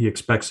is He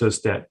expects us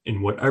that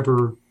in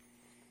whatever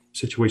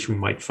situation we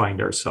might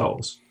find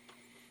ourselves,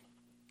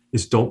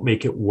 is don't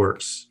make it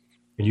worse.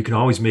 And you can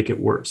always make it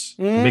worse,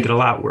 make it a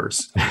lot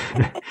worse.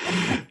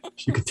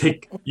 You could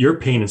take your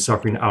pain and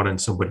suffering out on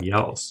somebody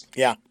else.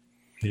 Yeah.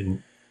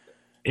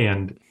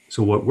 And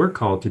so what we're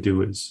called to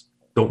do is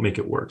don't make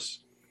it worse.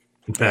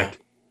 In fact,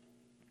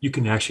 you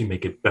can actually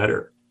make it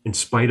better. In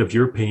spite of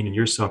your pain and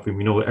your suffering,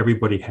 we know that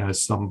everybody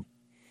has some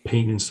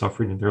pain and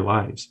suffering in their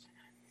lives,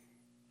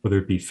 whether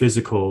it be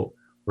physical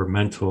or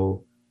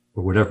mental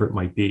or whatever it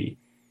might be.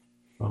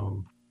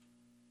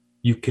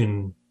 You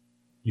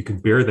can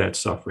bear that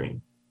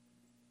suffering.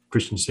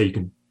 Christians say you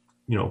can,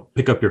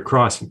 pick up your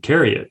cross and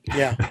carry it.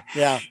 Yeah,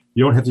 yeah.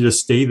 You don't have to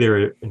just stay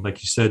there. And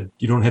like you said,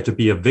 you don't have to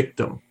be a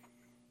victim.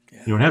 Yeah.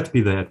 You don't have to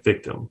be that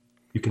victim.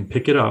 You can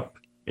pick it up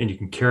and you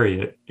can carry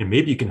it. And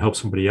maybe you can help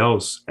somebody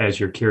else as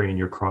you're carrying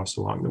your cross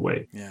along the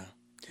way. Yeah.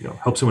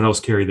 Help someone else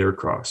carry their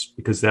cross,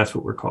 because that's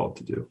what we're called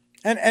to do.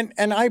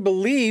 And I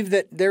believe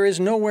that there is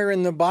nowhere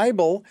in the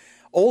Bible,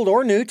 Old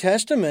or New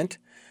Testament,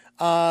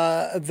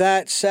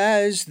 that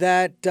says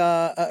that,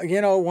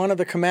 one of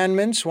the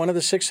commandments, one of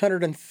the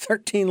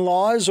 613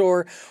 laws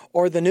or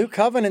the New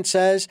Covenant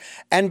says,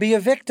 and be a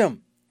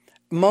victim.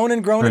 Moan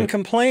and groan and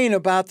complain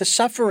about the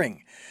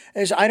suffering.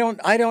 I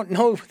don't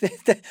know.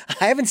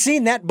 I haven't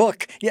seen that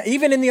book. Yeah,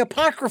 even in the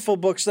apocryphal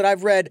books that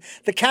I've read,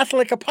 the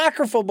Catholic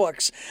apocryphal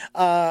books,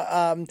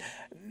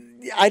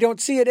 I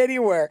don't see it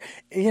anywhere,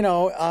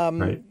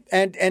 Right.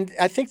 And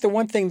I think the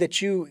one thing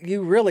that you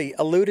really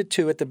alluded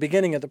to at the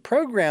beginning of the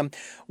program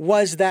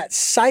was that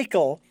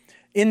cycle,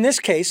 in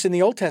this case, in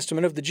the Old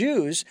Testament of the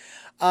Jews,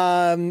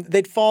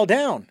 they'd fall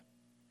down,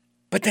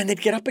 but then they'd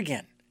get up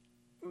again.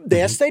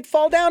 Yes, they'd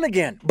fall down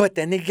again, but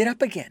then they'd get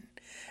up again.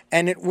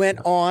 And it went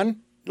on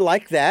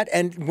like that,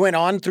 and went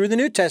on through the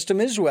New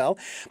Testament as well.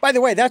 By the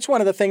way, that's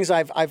one of the things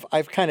I've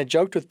kind of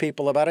joked with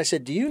people about. I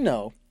said, do you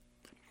know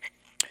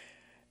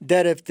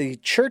that if the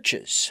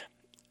churches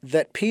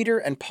that Peter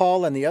and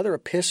Paul and the other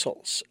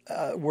epistles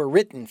were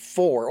written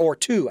for, or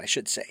to, I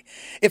should say,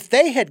 if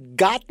they had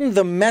gotten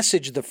the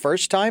message the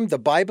first time, the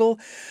Bible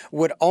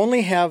would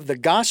only have the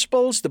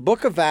Gospels, the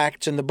book of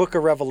Acts, and the book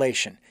of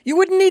Revelation. You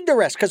wouldn't need the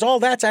rest, because all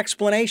that's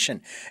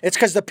explanation. It's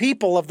because the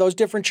people of those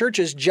different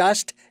churches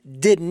just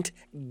didn't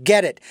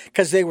get it,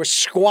 because they were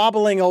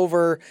squabbling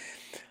over,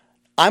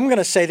 I'm going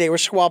to say they were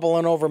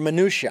squabbling over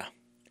minutia,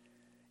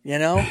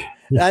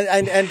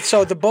 And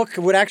so the book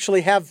would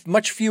actually have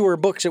much fewer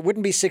books. It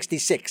wouldn't be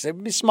 66. It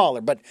would be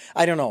smaller, but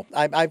I don't know.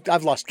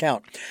 I've lost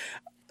count.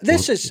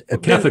 This is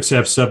Catholics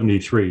have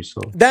 73,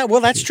 so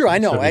that's true. I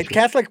know. 73.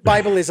 Catholic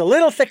Bible is a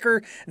little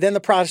thicker than the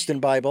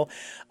Protestant Bible.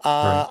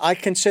 Right. I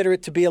consider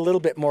it to be a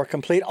little bit more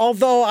complete.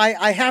 Although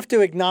I have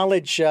to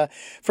acknowledge,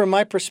 from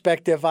my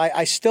perspective,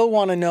 I still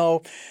want to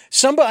know.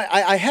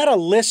 I had a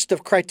list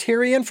of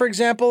criterion, for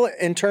example,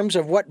 in terms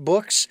of what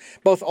books,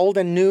 both Old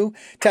and New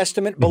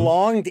Testament,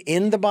 belonged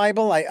in the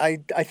Bible. I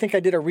think I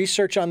did a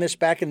research on this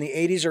back in the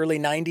 80s, early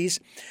 90s.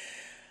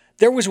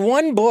 There was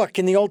one book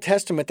in the Old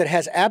Testament that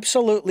has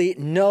absolutely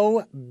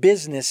no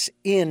business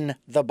in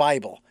the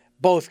Bible,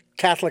 both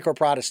Catholic or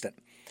Protestant.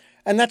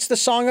 And that's the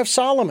Song of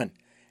Solomon.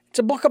 It's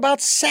a book about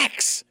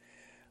sex,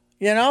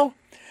 you know?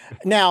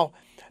 Now,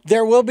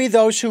 there will be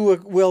those who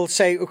will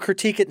say,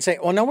 critique it and say,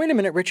 "Oh, no, wait a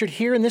minute, Richard,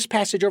 here in this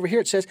passage over here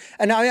it says,"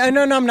 and I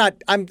know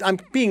I'm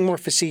being more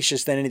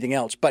facetious than anything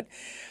else, but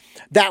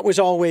that was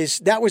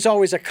always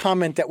a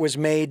comment that was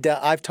made.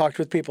 I've talked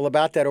with people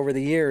about that over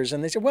the years,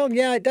 and they said, "Well,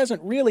 yeah, it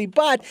doesn't really,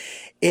 but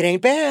it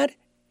ain't bad.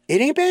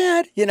 It ain't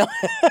bad, you know."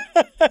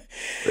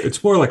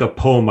 It's more like a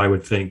poem, I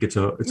would think. It's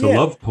a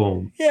love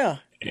poem. Yeah.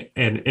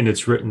 And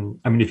it's written.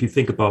 I mean, if you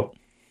think about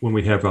when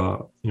we have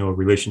a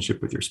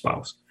relationship with your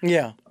spouse.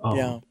 Yeah.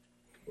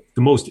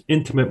 The most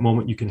intimate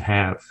moment you can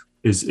have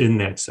is in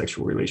that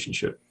sexual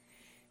relationship.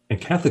 And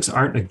Catholics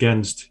aren't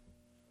against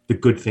the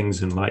good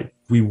things in life.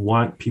 We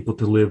want people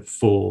to live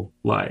full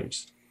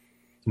lives,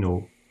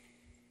 so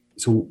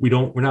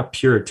we're not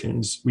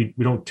Puritans. We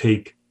don't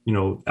take,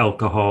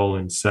 alcohol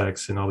and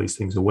sex and all these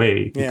things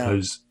away,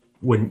 because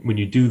when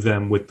you do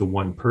them with the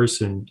one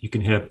person, you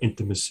can have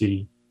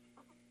intimacy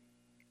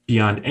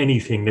beyond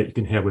anything that you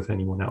can have with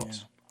anyone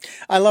else. Yeah.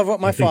 I love what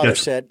my father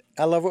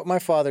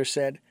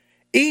said.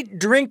 Eat,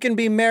 drink, and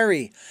be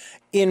merry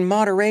in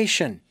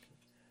moderation,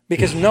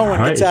 because no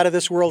one gets out of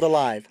this world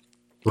alive.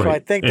 Right. So I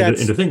think and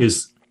the thing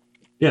is,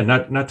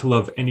 not to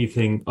love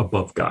anything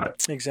above God.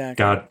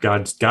 Exactly.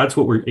 God's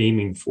what we're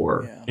aiming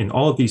for. Yeah. And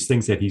all of these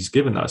things that he's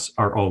given us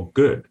are all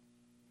good.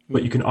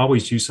 But you can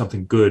always use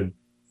something good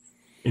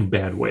in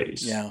bad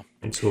ways. Yeah.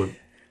 And so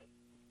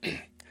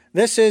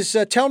this is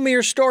Tell Me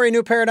Your Story,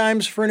 New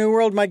Paradigms for a New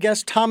World. My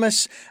guest,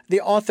 Thomas, the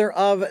author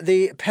of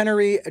the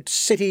Penery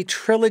City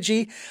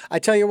Trilogy. I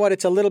tell you what,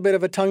 it's a little bit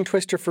of a tongue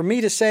twister for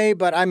me to say,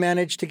 but I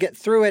managed to get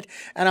through it,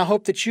 and I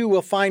hope that you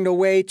will find a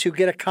way to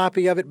get a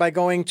copy of it by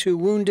going to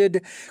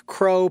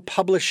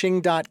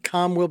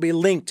woundedcrowpublishing.com. We'll be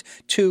linked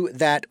to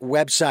that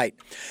website.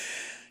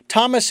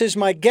 Thomas is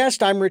my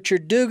guest. I'm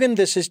Richard Dugan.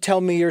 This is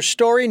Tell Me Your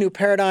Story, New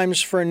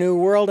Paradigms for a New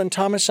World. And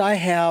Thomas, I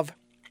have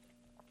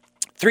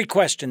 3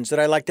 questions that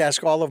I like to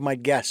ask all of my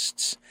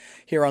guests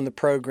here on the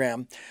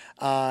program.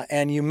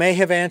 And you may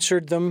have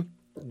answered them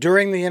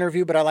during the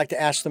interview, but I like to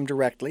ask them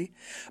directly.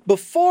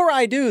 Before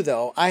I do,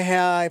 though, I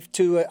have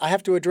to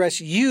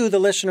address you, the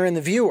listener and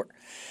the viewer,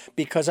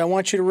 because I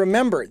want you to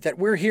remember that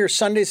we're here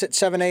Sundays at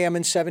 7 a.m.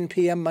 and 7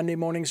 p.m., Monday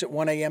mornings at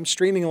 1 a.m.,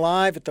 streaming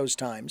live at those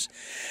times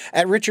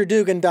at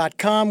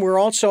richarddugan.com. We're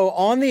also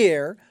on the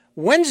air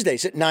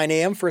Wednesdays at 9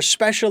 a.m. for a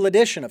special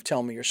edition of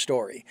Tell Me Your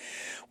Story.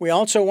 We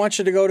also want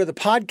you to go to the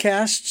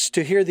podcasts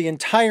to hear the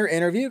entire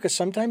interview, because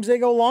sometimes they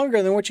go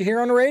longer than what you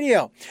hear on the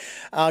radio.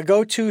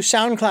 Go to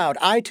SoundCloud,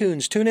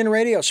 iTunes, TuneIn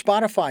Radio,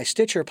 Spotify,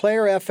 Stitcher,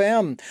 Player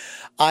FM,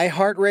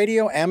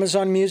 iHeartRadio,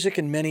 Amazon Music,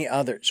 and many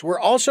others. We're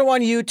also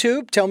on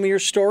YouTube, Tell Me Your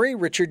Story,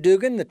 Richard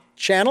Dugan, the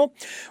channel.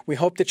 We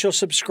hope that you'll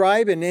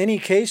subscribe in any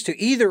case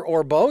to either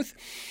or both.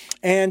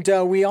 And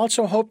we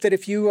also hope that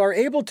if you are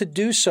able to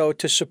do so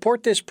to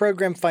support this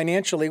program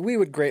financially, we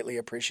would greatly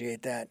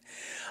appreciate that.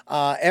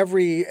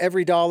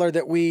 Every dollar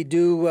that we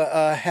do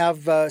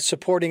have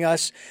supporting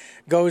us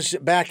goes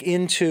back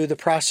into the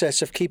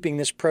process of keeping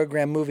this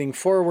program moving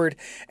forward.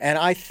 And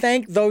I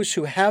thank those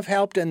who have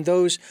helped and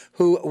those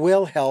who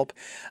will help.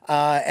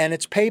 And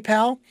it's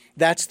PayPal.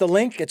 That's the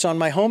link. It's on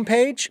my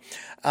homepage.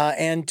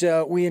 And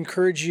we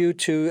encourage you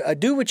to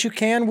do what you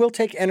can. We'll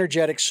take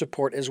energetic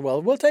support as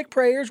well. We'll take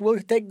prayers. We'll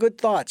take good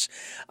thoughts.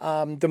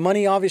 The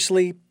money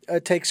obviously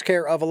takes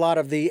care of a lot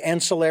of the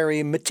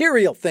ancillary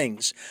material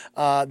things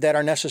that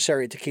are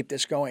necessary to keep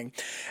this going.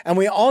 And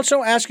we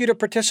also ask you to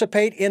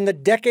participate in the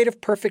Decade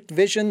of Perfect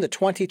Vision, the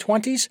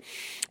 2020s,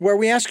 where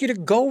we ask you to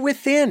go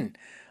within.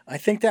 I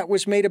think that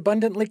was made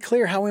abundantly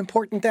clear how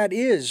important that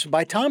is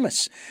by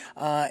Thomas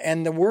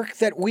and the work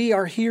that we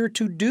are here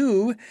to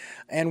do.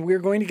 And we're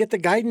going to get the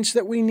guidance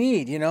that we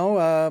need.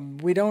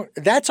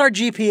 That's our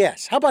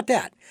GPS. How about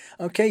that?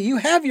 Okay. You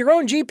have your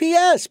own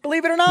GPS,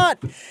 believe it or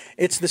not.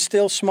 It's the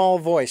still small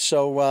voice.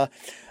 So,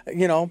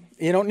 you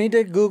don't need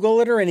to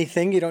Google it or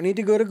anything. You don't need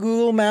to go to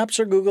Google Maps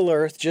or Google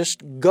Earth.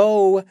 Just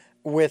go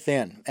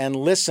within and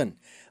listen.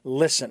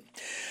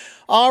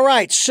 All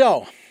right.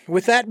 So,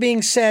 with that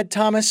being said,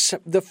 Thomas,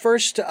 the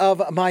first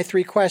of my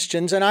 3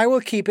 questions, and I will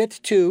keep it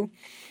to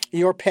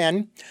your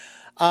pen,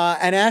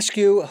 and ask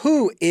you,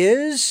 who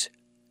is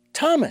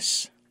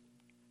Thomas?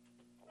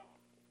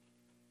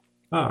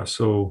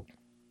 So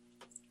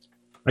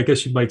I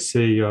guess you might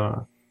say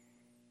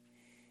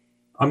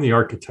I'm the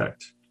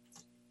architect.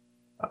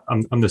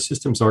 I'm the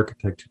systems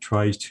architect who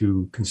tries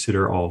to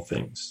consider all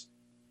things.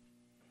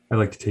 I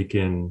like to take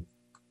in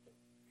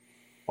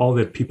all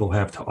that people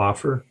have to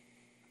offer,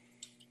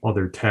 all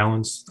their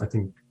talents. I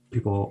think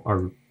people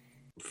are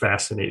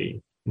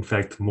fascinating. In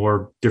fact, the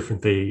more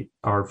different they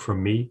are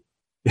from me,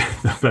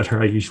 the better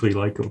I usually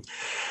like them,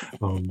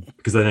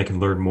 because then I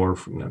can learn more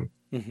from them.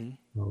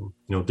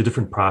 The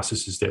different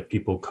processes that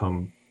people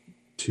come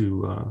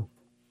to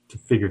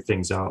figure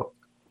things out.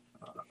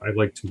 I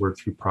like to work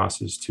through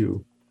process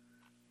too,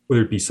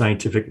 whether it be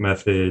scientific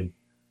method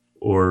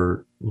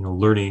or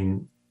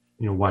learning,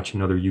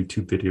 watching other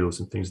YouTube videos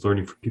and things,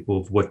 learning from people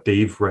of what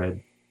they've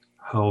read,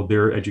 how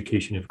their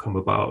education have come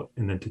about,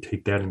 and then to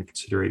take that into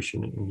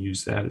consideration and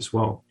use that as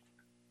well.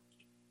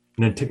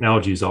 And then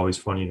technology is always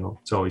fun.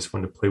 It's always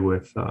fun to play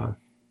with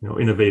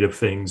innovative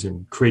things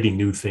and creating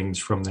new things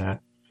from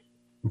that,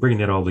 and bringing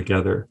that all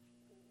together.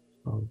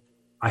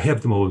 I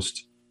have the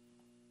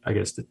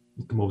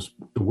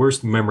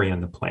worst memory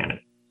on the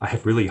planet. I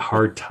have really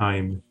hard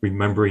time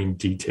remembering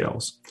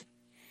details.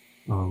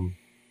 And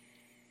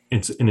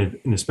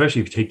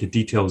especially if you take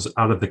the details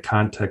out of the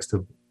context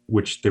of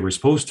which they were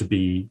supposed to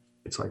be,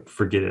 it's like,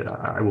 forget it.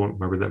 I won't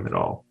remember them at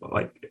all. But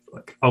like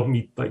I'll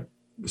meet like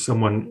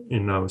someone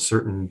in a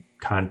certain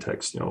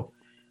context,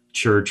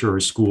 church or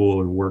a school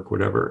or work,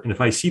 whatever. And if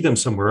I see them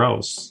somewhere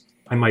else,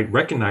 I might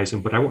recognize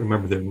them, but I won't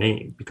remember their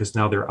name because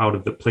now they're out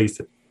of the place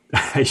that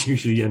I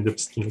usually end up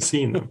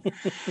seeing them.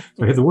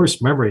 So I have the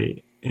worst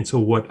memory. And so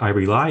what I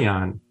rely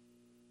on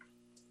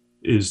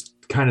is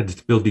kind of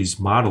to build these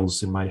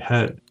models in my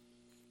head.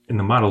 And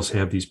the models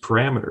have these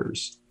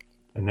parameters.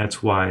 And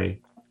that's why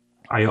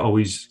I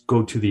always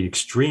go to the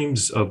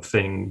extremes of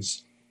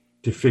things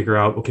to figure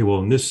out, okay, well,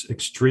 in this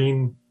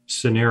extreme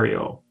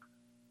scenario,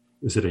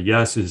 is it a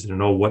yes? Is it a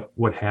no?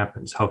 What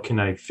happens? How can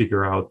I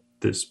figure out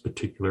this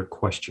particular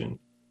question?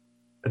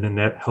 And then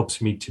that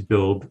helps me to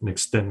build and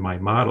extend my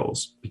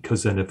models,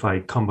 because then if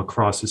I come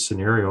across a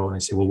scenario and I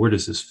say, well, where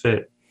does this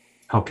fit?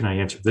 How can I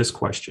answer this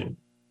question?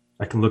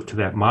 I can look to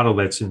that model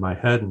that's in my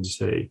head and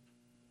say,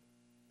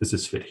 does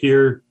this fit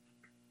here?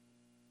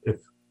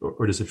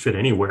 Or does it fit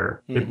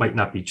anywhere? It might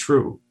not be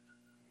true.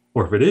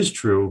 Or if it is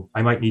true,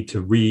 I might need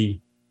to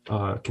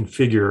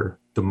reconfigure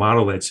the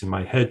model that's in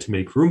my head to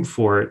make room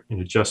for it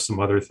and adjust some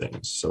other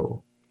things.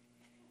 So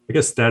I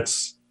guess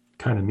that's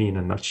kind of me in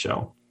a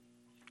nutshell.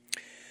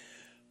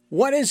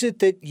 What is it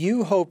that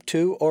you hope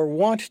to or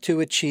want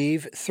to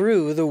achieve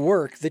through the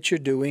work that you're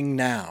doing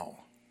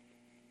now?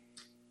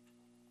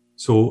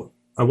 So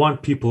I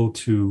want people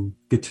to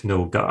get to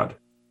know God.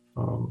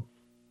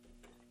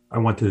 I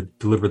want to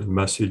deliver the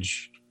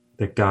message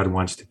that God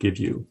wants to give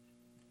you.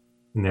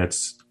 And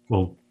that's,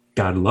 well,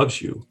 God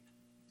loves you.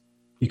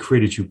 He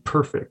created you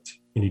perfect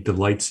and he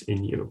delights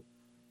in you.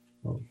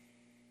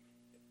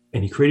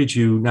 And he created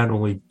you not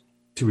only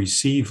to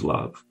receive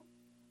love,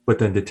 but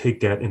then to take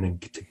that and then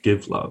to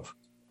give love.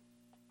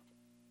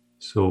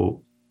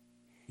 So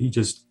you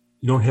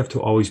don't have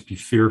to always be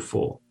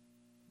fearful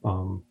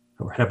or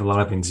have a lot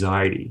of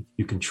anxiety.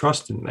 You can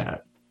trust in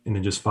that and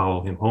then just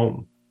follow him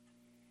home.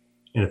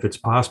 And if it's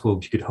possible,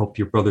 if you could help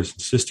your brothers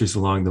and sisters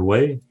along the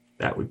way,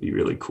 that would be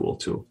really cool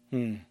too.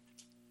 And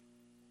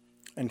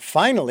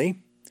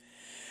finally,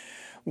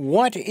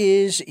 what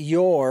is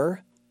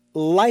your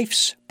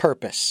life's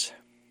purpose?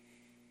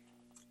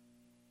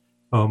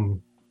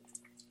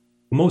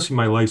 Mostly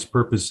my life's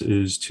purpose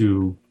is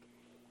to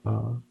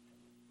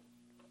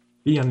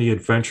be on the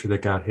adventure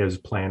that God has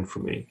planned for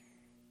me.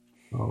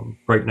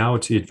 Right now,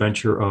 it's the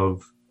adventure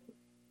of,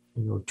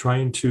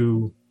 trying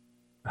to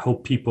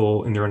help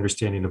people in their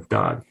understanding of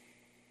God,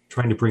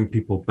 trying to bring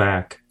people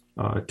back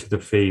to the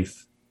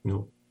faith,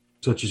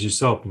 such as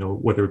yourself,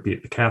 whether it be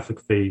the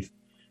Catholic faith,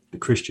 the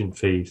Christian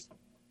faith,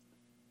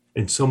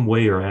 in some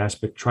way or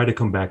aspect, try to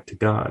come back to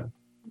God.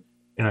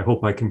 And I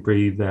hope I can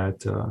be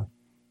that,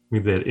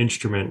 maybe that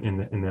instrument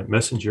and that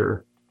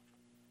messenger,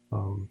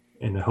 and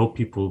to help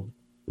people,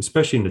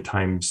 especially in the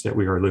times that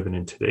we are living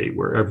in today,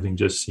 where everything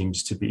just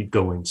seems to be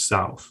going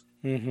south.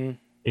 And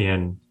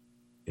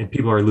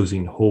people are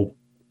losing hope,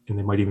 and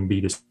they might even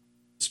be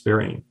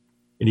despairing.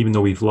 And even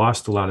though we've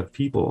lost a lot of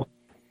people,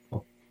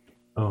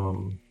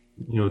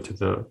 to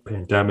the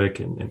pandemic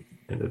and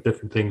the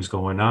different things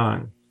going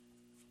on,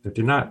 that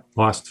they're not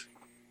lost.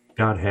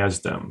 God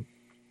has them,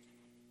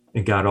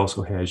 and God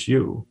also has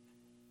you.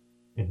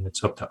 And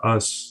it's up to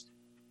us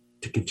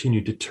to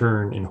continue to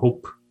turn and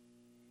hope,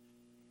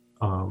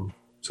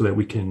 so that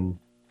we can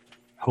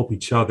help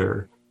each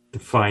other to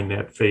find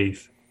that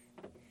faith,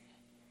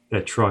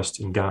 that trust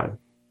in God.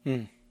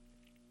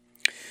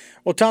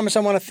 Well, Thomas, I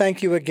want to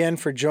thank you again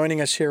for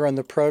joining us here on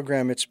the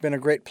program. It's been a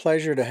great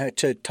pleasure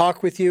to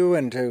talk with you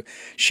and to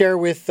share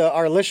with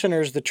our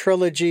listeners the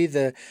trilogy,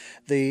 the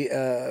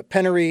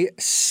Pennery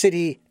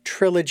City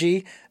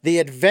trilogy. The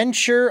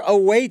adventure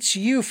awaits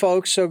you,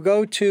 folks. So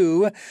go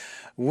to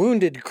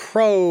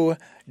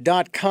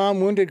woundedcrow.com.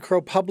 Wounded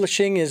Crow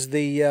Publishing is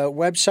the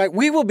website.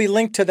 We will be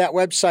linked to that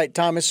website,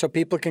 Thomas, so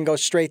people can go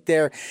straight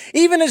there,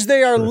 even as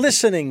they are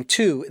listening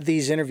to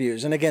these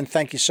interviews. And again,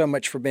 thank you so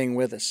much for being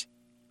with us.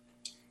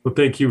 Well,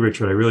 thank you,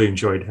 Richard. I really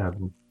enjoyed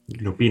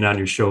being on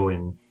your show,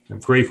 and I'm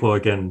grateful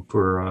again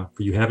for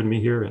you having me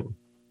here. And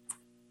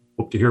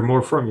hope to hear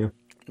more from you.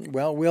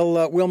 Well,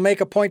 we'll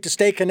make a point to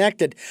stay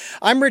connected.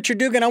 I'm Richard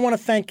Dugan. I want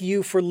to thank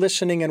you for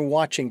listening and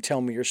watching Tell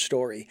Me Your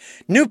Story.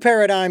 New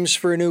paradigms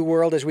for a new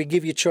world as we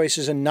give you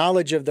choices and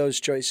knowledge of those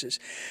choices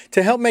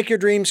to help make your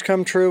dreams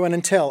come true. And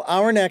until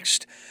our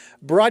next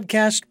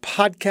broadcast,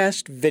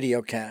 podcast,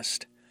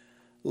 videocast,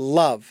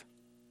 love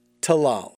to Lal.